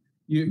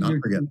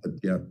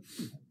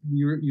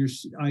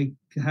 I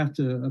have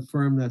to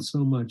affirm that so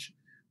much.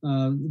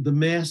 The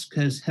mask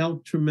has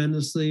helped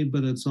tremendously,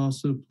 but it's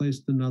also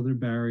placed another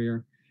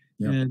barrier.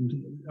 Yep. And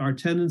our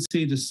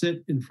tendency to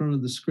sit in front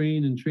of the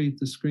screen and treat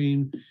the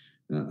screen,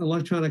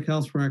 electronic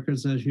health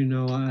records, as you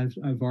know,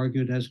 I've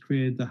argued, has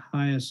created the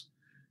highest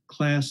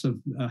class of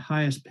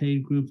highest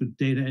paid group of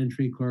data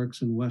entry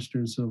clerks in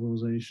Western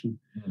civilization.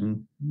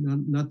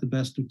 Mm-hmm. Not the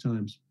best of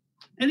times.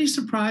 Any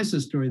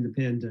surprises during the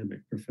pandemic,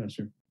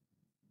 Professor?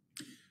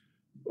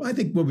 Well, I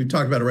think what we've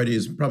talked about already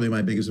is probably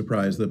my biggest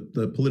surprise. The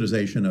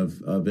politicization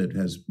of it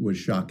was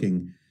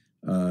shocking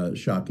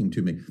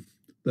to me.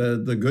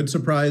 The good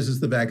surprise is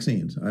the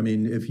vaccines. I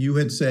mean, if you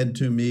had said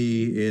to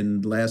me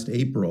in last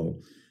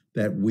April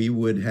that we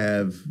would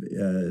have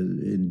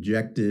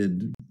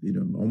injected,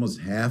 almost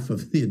half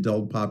of the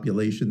adult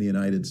population in the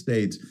United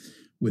States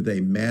with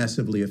a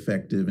massively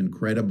effective,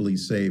 incredibly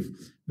safe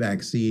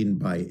vaccine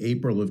by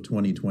April of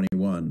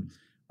 2021,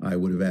 I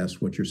would have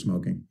asked what you're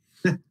smoking.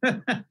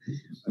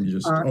 I'm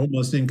just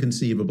almost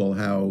inconceivable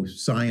how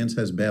science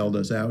has bailed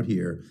us out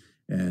here,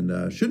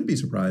 and shouldn't be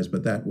surprised,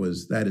 but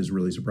that is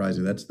really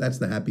surprising. That's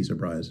the happy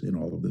surprise in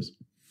all of this.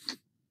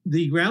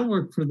 The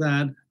groundwork for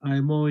that,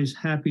 I'm always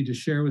happy to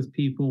share with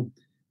people,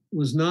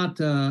 was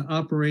not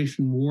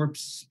Operation Warp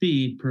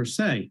Speed per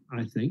se,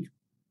 I think,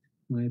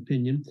 my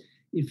opinion.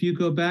 If you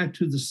go back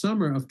to the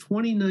summer of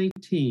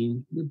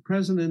 2019, the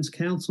President's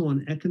Council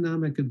on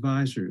Economic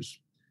Advisors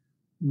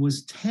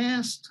was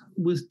tasked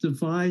with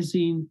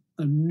devising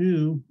a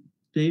new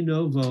de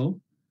novo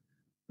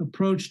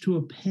approach to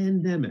a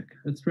pandemic,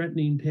 a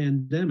threatening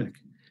pandemic.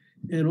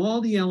 And all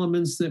the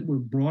elements that were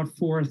brought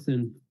forth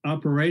and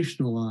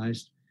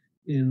operationalized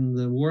in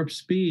the Warp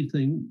Speed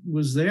thing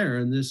was there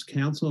in this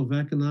Council of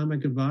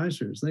Economic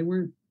Advisors. They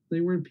weren't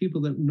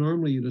people that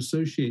normally you'd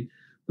associate,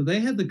 but they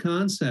had the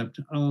concept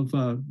of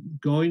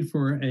going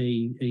for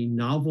a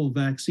novel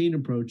vaccine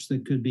approach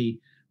that could be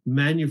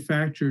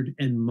manufactured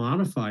and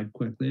modified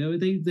quickly.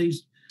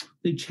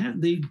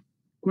 They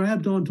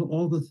grabbed onto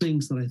all the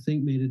things that I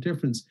think made a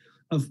difference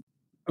of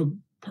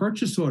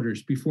purchase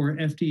orders before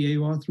FDA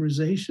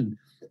authorization,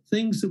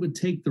 things that would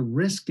take the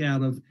risk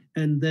out of,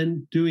 and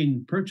then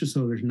doing purchase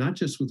orders, not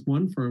just with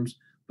one firms,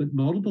 but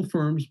multiple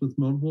firms with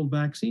multiple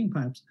vaccine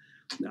pipes.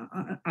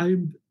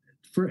 I'm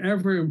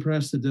forever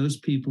impressed that those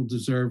people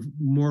deserve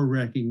more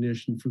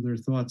recognition for their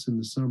thoughts in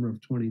the summer of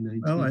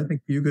 2019. Well, I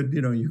think you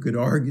could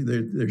argue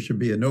there should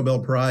be a Nobel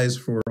Prize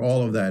for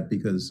all of that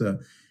because,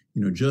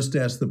 just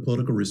as the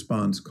political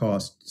response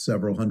cost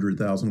several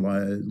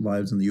 100,000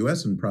 lives in the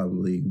U.S. and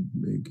probably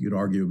you could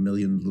argue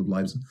millions of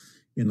lives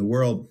in the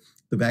world,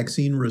 the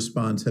vaccine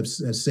response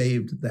has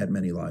saved that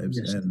many lives,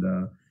 yes. And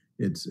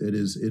it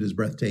is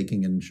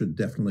breathtaking and should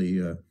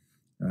definitely.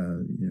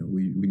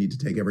 We need to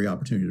take every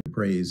opportunity to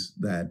praise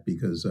that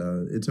because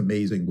it's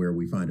amazing where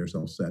we find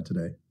ourselves at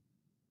today.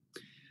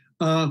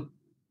 I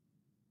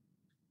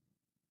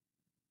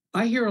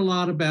hear a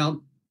lot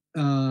about,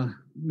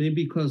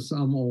 maybe because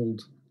I'm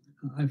old,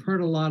 I've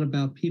heard a lot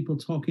about people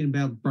talking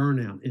about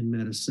burnout in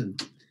medicine.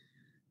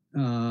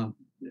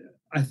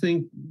 I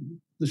think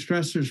the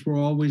stressors were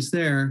always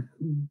there,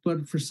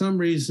 but for some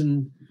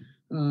reason,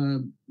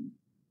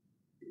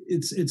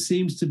 it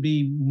seems to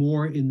be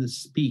more in the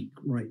speak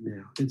right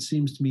now. It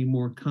seems to be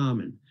more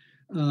common.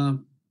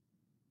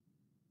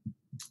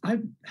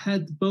 I've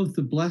had both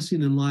the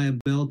blessing and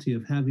liability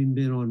of having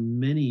been on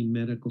many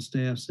medical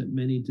staffs at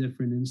many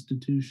different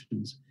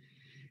institutions.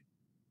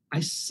 I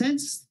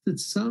sense that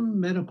some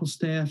medical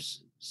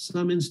staffs,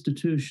 some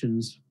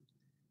institutions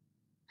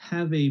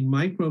have a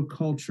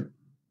microculture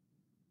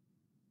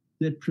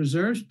that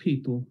preserves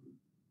people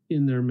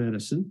in their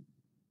medicine,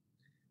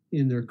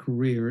 in their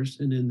careers,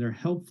 and in their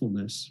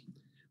helpfulness,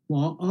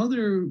 while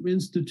other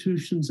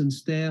institutions and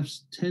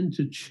staffs tend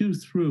to chew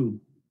through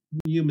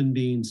human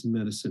beings in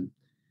medicine.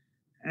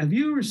 Have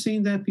you ever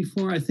seen that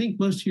before? I think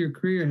most of your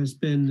career has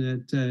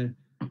been at,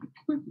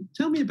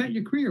 tell me about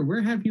your career.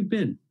 Where have you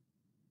been?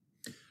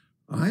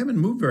 I haven't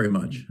moved very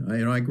much.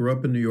 I grew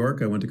up in New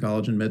York. I went to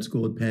college and med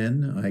school at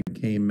Penn. I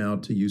came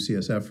out to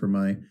UCSF for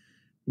my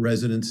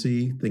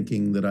residency,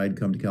 thinking that I'd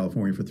come to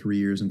California for 3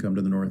 years and come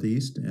to the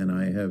Northeast. And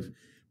I have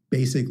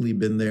basically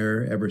been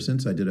there ever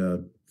since. I did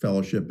a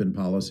fellowship in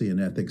policy and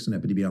ethics and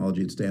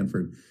epidemiology at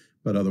Stanford,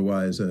 but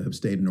otherwise have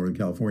stayed in Northern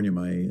California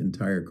my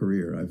entire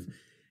career. I've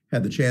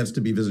had the chance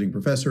to be visiting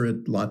professor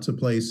at lots of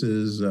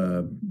places,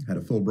 had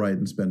a Fulbright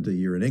and spent a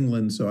year in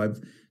England. So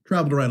I've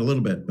traveled around a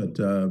little bit,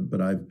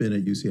 but I've been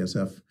at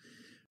UCSF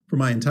for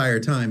my entire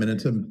time, and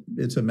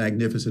it's a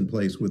magnificent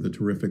place with a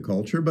terrific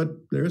culture.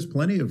 But there's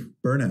plenty of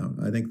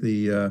burnout. I think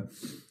the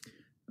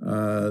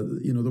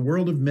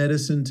world of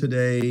medicine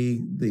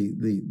today,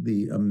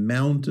 the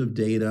amount of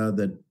data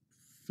that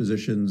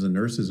physicians and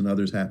nurses and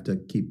others have to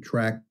keep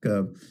track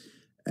of,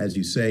 as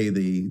you say,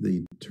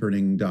 the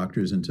turning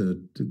doctors into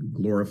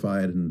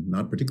glorified and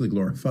not particularly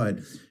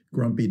glorified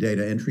grumpy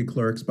data entry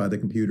clerks by the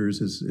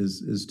computers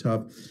is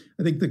tough.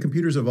 I think the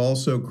computers have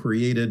also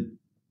created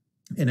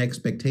an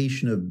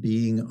expectation of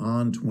being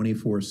on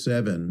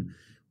 24/7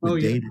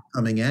 with data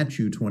coming at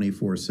you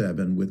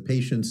 24/7, with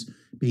patients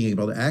being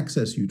able to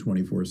access you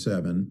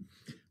 24/7,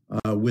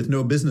 with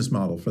no business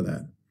model for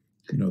that.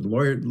 You know, the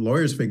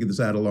lawyers figured this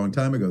out a long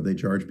time ago. They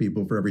charge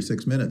people for every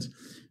 6 minutes.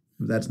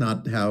 That's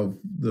not how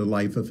the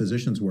life of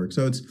physicians works.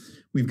 So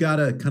we've got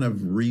to kind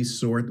of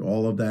resort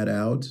all of that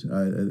out.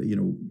 You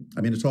know,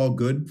 I mean, it's all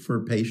good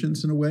for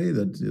patients in a way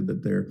that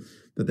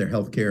their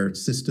healthcare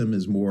system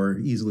is more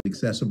easily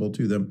accessible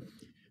to them.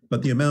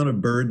 But the amount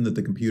of burden that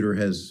the computer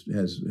has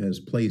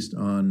placed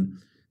on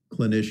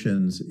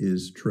clinicians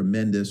is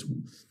tremendous.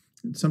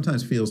 It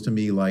sometimes feels to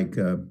me like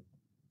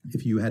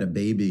if you had a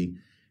baby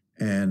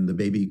and the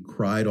baby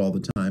cried all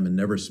the time and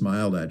never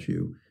smiled at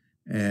you,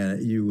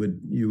 and you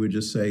would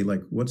just say,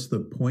 like, what's the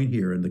point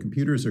here? And the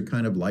computers are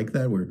kind of like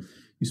that, where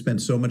you spend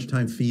so much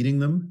time feeding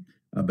them,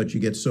 but you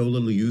get so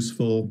little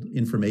useful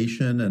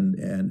information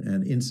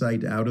and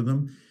insight out of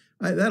them.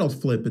 That'll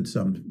flip at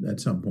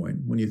some point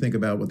when you think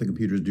about what the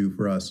computers do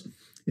for us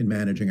in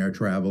managing our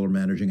travel or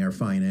managing our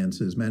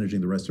finances, managing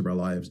the rest of our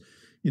lives.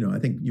 You know, I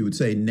think you would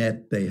say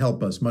net, they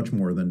help us much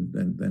more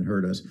than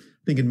hurt us.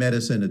 I think in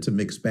medicine, it's a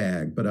mixed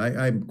bag, but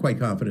I'm quite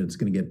confident it's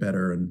going to get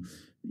better. And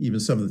even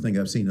some of the things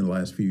I've seen in the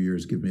last few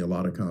years give me a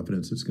lot of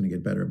confidence it's going to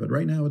get better. But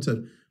right now, it's I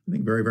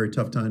think, very, very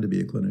tough time to be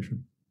a clinician.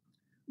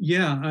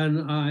 Yeah,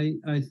 and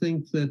I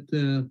think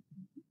that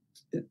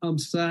I'm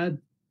sad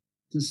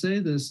to say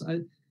this.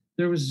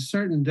 There was a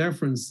certain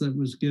deference that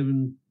was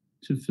given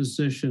to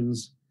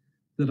physicians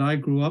that I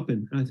grew up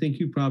in. I think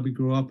you probably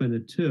grew up in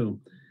it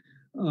too.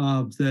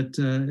 That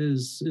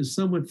is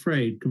somewhat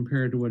frayed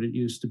compared to what it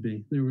used to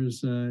be. There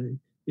was,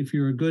 if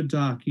you're a good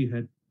doc,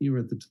 you were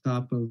at the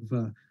top of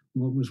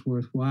what was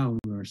worthwhile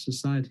in our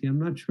society. I'm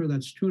not sure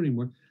that's true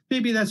anymore.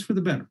 Maybe that's for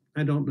the better.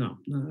 I don't know.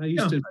 I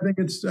think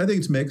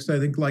it's mixed. I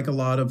think, like a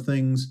lot of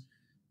things,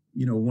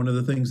 you know, one of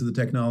the things that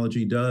the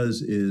technology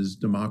does is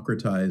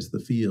democratize the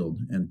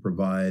field and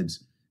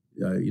provides,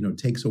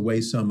 takes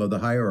away some of the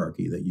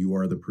hierarchy, that you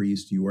are the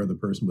priest, you are the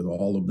person with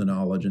all of the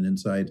knowledge and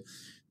insight.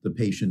 The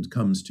patient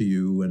comes to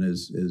you and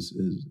is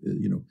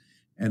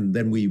and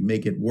then we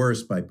make it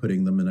worse by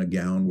putting them in a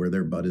gown where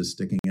their butt is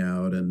sticking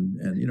out. And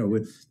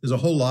there's a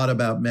whole lot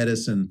about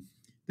medicine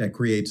that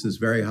creates this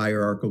very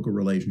hierarchical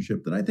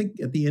relationship that I think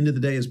at the end of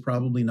the day is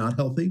probably not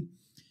healthy.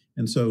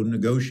 And so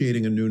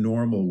negotiating a new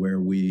normal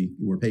where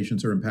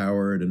patients are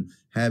empowered and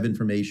have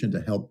information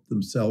to help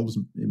themselves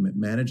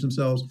manage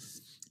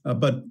themselves,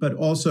 but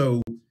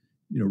also,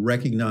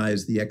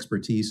 recognize the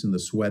expertise and the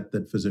sweat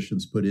that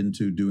physicians put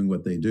into doing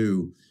what they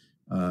do.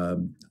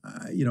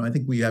 I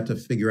think we have to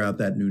figure out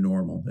that new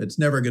normal. It's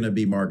never going to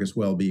be Marcus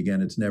Welby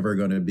again. It's never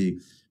going to be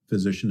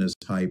physician as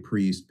high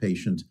priest,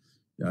 patient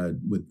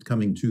with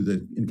coming to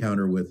the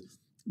encounter with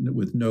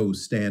no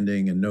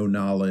standing and no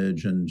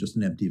knowledge and just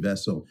an empty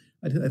vessel.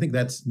 I think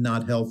that's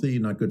not healthy,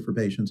 not good for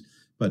patients.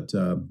 But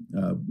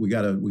we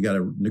got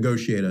to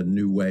negotiate a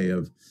new way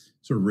of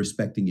sort of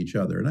respecting each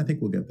other, and I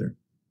think we'll get there.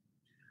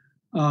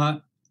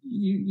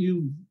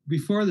 You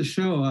before the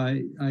show,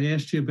 I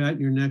asked you about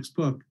your next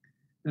book.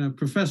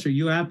 Professor,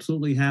 you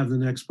absolutely have the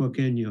next book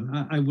in you.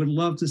 I would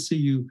love to see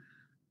you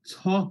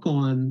talk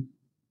on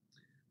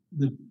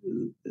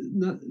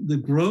the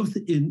growth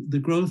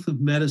of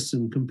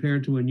medicine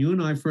compared to when you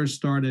and I first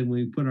started,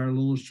 when we put our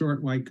little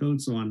short white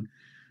coats on.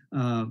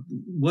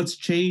 What's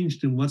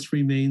changed and what's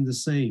remained the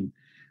same.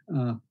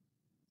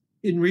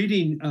 In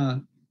reading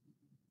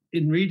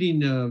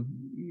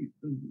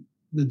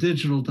The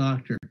Digital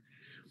Doctor,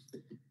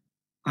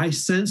 I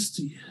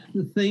sensed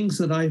the things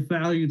that I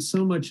valued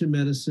so much in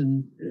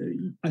medicine.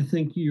 I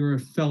think you're a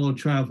fellow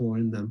traveler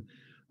in them.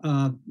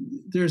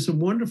 There's a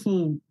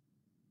wonderful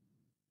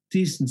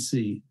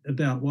decency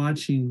about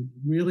watching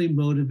really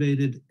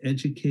motivated,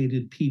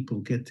 educated people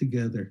get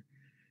together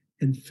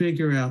and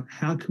figure out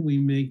how can we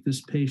make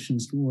this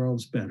patient's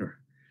worlds better.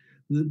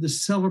 The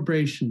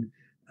celebration.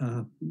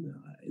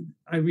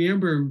 I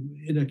remember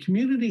in a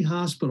community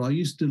hospital, I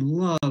used to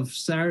love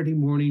Saturday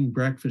morning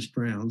breakfast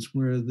rounds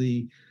where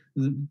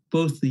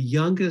both the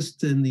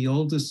youngest and the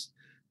oldest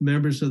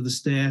members of the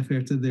staff,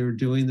 after they were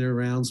doing their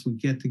rounds, would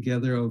get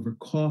together over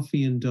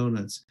coffee and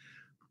donuts.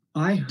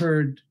 I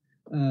heard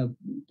the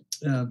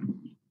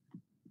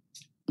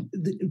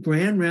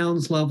grand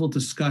rounds level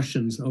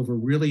discussions over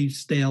really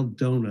stale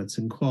donuts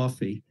and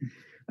coffee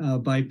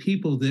by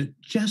people that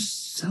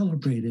just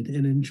celebrated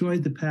and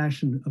enjoyed the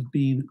passion of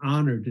being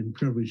honored and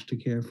privileged to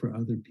care for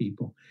other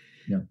people.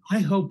 Yeah. I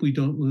hope we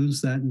don't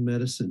lose that in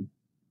medicine.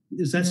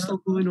 Is that still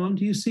going on?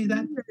 Do you see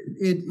that?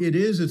 It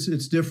is.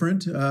 It's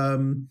different.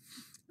 And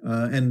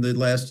the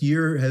last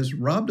year has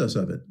robbed us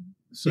of it.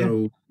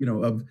 So,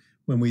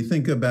 when we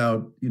think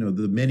about,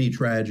 the many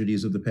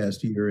tragedies of the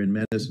past year in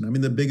medicine, I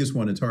mean, the biggest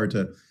one, it's hard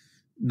to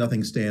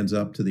nothing stands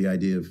up to the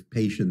idea of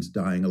patients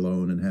dying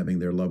alone and having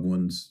their loved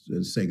ones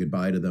say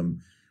goodbye to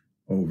them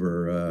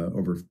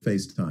over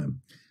FaceTime.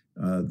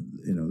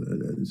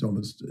 It's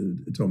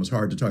almost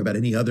hard to talk about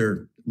any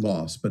other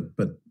loss, but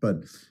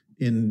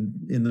in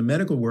the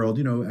medical world,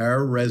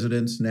 our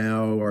residents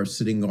now are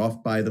sitting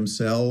off by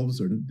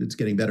themselves, or it's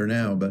getting better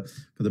now, but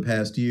for the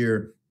past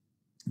year,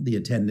 the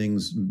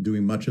attendings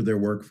doing much of their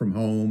work from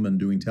home and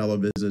doing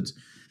televisits,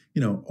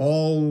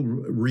 all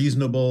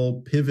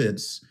reasonable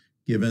pivots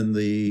given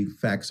the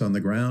facts on the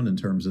ground in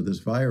terms of this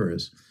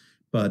virus.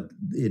 But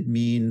it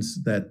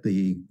means that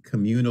the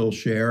communal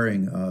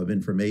sharing of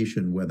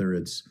information, whether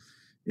it's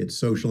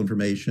social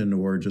information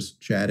or just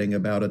chatting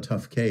about a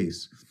tough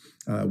case,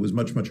 was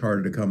much, much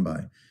harder to come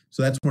by.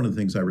 So that's one of the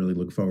things I really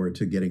look forward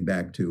to getting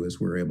back to as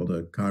we're able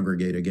to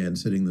congregate again,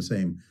 sitting in the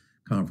same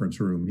conference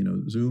room.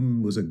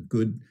 Zoom was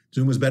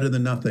better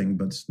than nothing,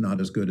 but it's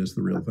not as good as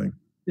the real thing.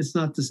 It's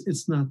not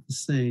the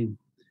same.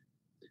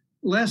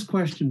 Last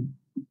question,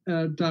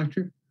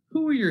 Doctor.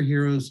 Who are your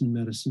heroes in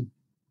medicine?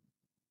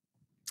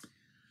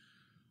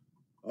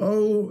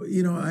 Oh,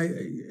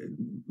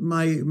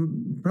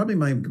 probably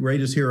my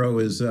greatest hero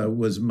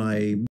was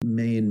my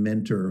main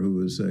mentor, who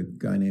was a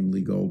guy named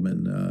Lee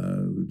Goldman,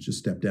 who just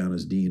stepped down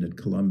as dean at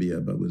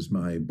Columbia, but was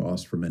my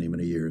boss for many,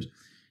 many years.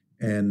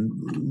 And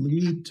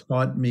Lee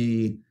taught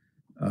me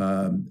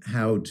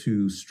how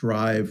to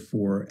strive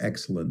for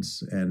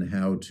excellence and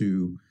how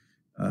to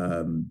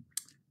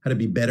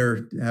be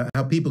better,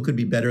 how people could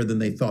be better than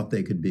they thought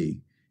they could be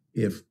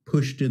if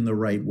pushed in the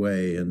right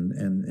way.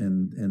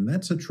 And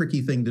that's a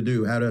tricky thing to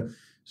do, how to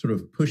sort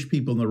of push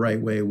people in the right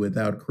way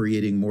without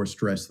creating more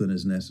stress than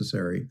is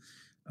necessary.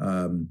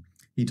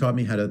 He taught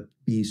me how to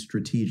be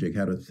strategic,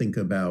 how to think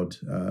about,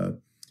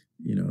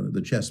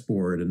 the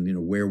chessboard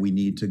and, where we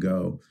need to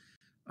go.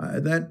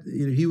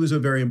 He was a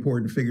very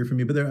important figure for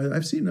me, but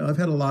I've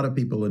had a lot of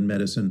people in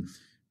medicine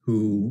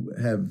who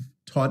have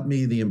taught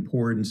me the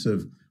importance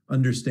of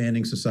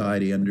understanding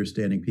society,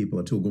 understanding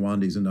people. Atul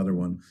Gawande's another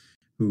one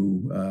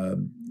who,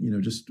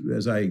 just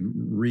as I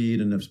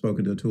read and have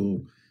spoken to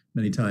Atul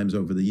many times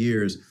over the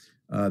years,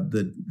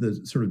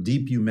 the sort of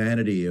deep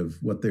humanity of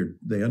what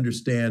they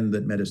understand,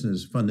 that medicine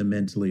is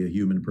fundamentally a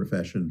human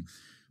profession,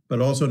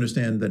 but also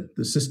understand that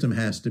the system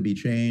has to be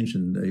changed,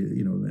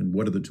 and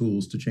what are the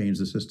tools to change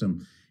the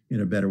system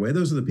in a better way.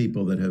 Those are the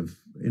people that have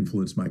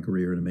influenced my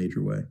career in a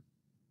major way.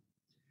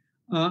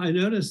 I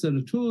noticed that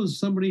Atul is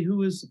somebody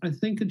who is, I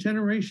think, a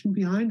generation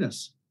behind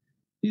us.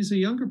 He's a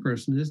younger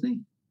person, isn't he?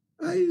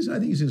 I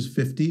think he's in his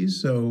 50s,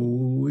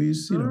 so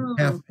he's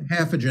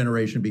half a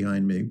generation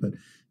behind me. But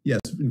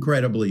yes,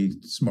 incredibly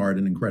smart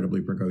and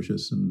incredibly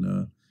precocious, and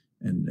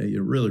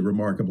a really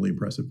remarkably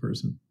impressive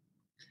person.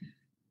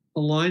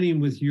 Aligning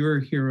with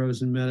your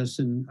heroes in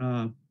medicine,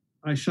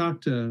 I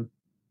shocked a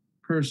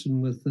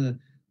person with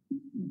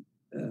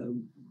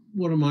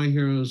one of my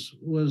heroes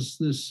was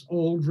this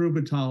old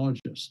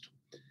rheumatologist.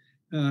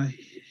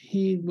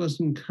 He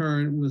wasn't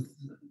current with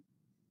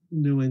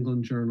New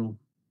England Journal.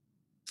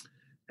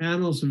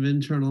 Annals of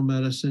Internal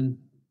Medicine,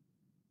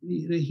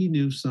 he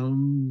knew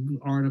some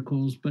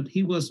articles, but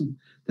he wasn't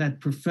that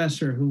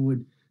professor who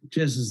would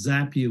just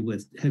zap you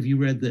with, have you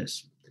read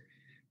this?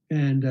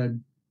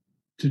 And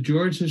to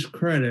George's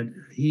credit,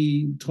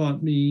 he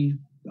taught me,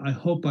 I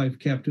hope I've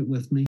kept it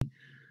with me.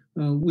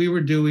 We were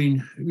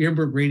doing,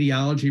 remember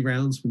radiology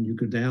rounds when you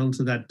go down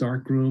to that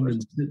dark room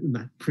and sit in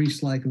that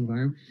priest-like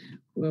environment?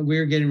 Well, we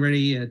were getting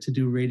ready to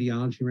do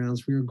radiology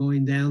rounds. We were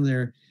going down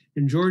there,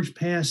 and George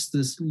passed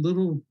this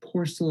little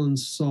porcelain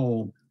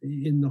soul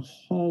in the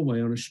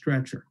hallway on a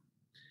stretcher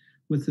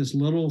with this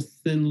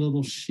thin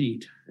little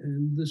sheet.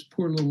 And this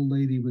poor little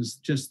lady was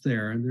just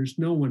there, and there's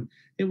no one.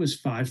 It was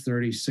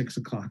 5:30, 6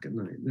 o'clock at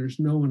night. There's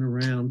no one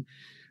around.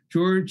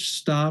 George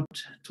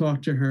stopped,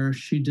 talked to her.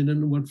 She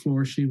didn't know what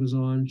floor she was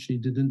on. She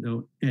didn't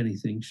know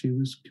anything. She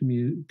was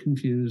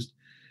confused.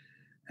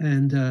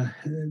 And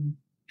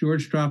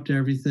George dropped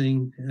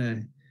everything.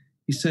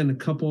 He sent a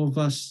couple of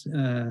us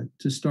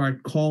to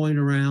start calling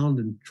around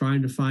and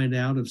trying to find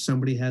out if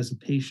somebody has a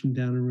patient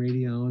down in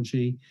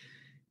radiology.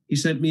 He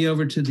sent me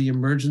over to the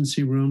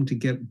emergency room to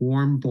get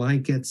warm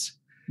blankets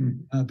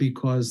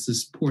because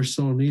this poor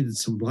soul needed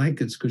some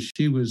blankets because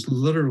she was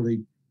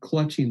literally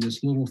clutching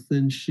this little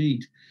thin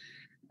sheet.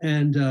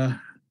 And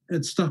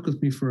it stuck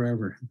with me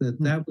forever,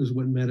 that was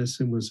what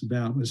medicine was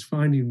about, was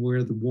finding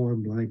where the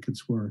warm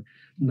blankets were,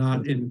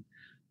 not in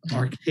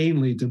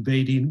arcanely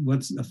debating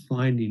what's a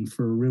finding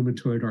for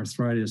rheumatoid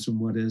arthritis and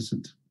what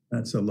isn't.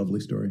 That's a lovely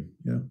story.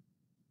 Yeah.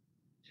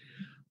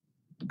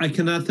 I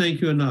cannot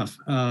thank you enough,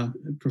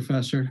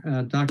 Professor.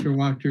 Dr.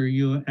 Wachter,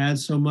 you add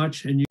so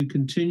much and you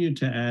continue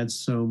to add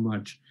so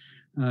much.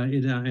 I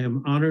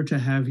am honored to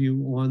have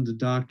you on The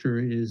Doctor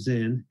Is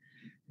In,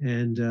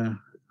 and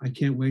I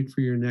can't wait for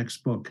your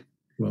next book.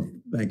 Well,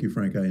 thank you,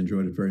 Frank. I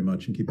enjoyed it very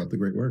much, and keep up the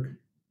great work.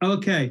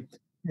 Okay.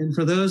 And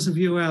for those of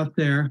you out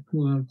there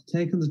who have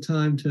taken the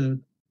time to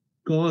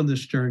go on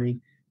this journey,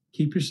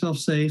 keep yourself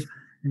safe,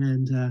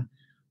 and I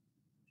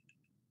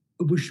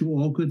wish you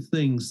all good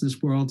things.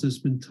 This world has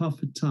been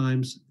tough at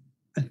times.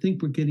 I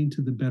think we're getting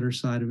to the better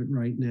side of it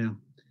right now.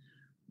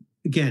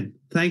 Again,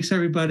 thanks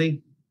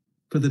everybody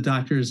for The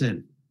Doctor Is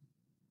In.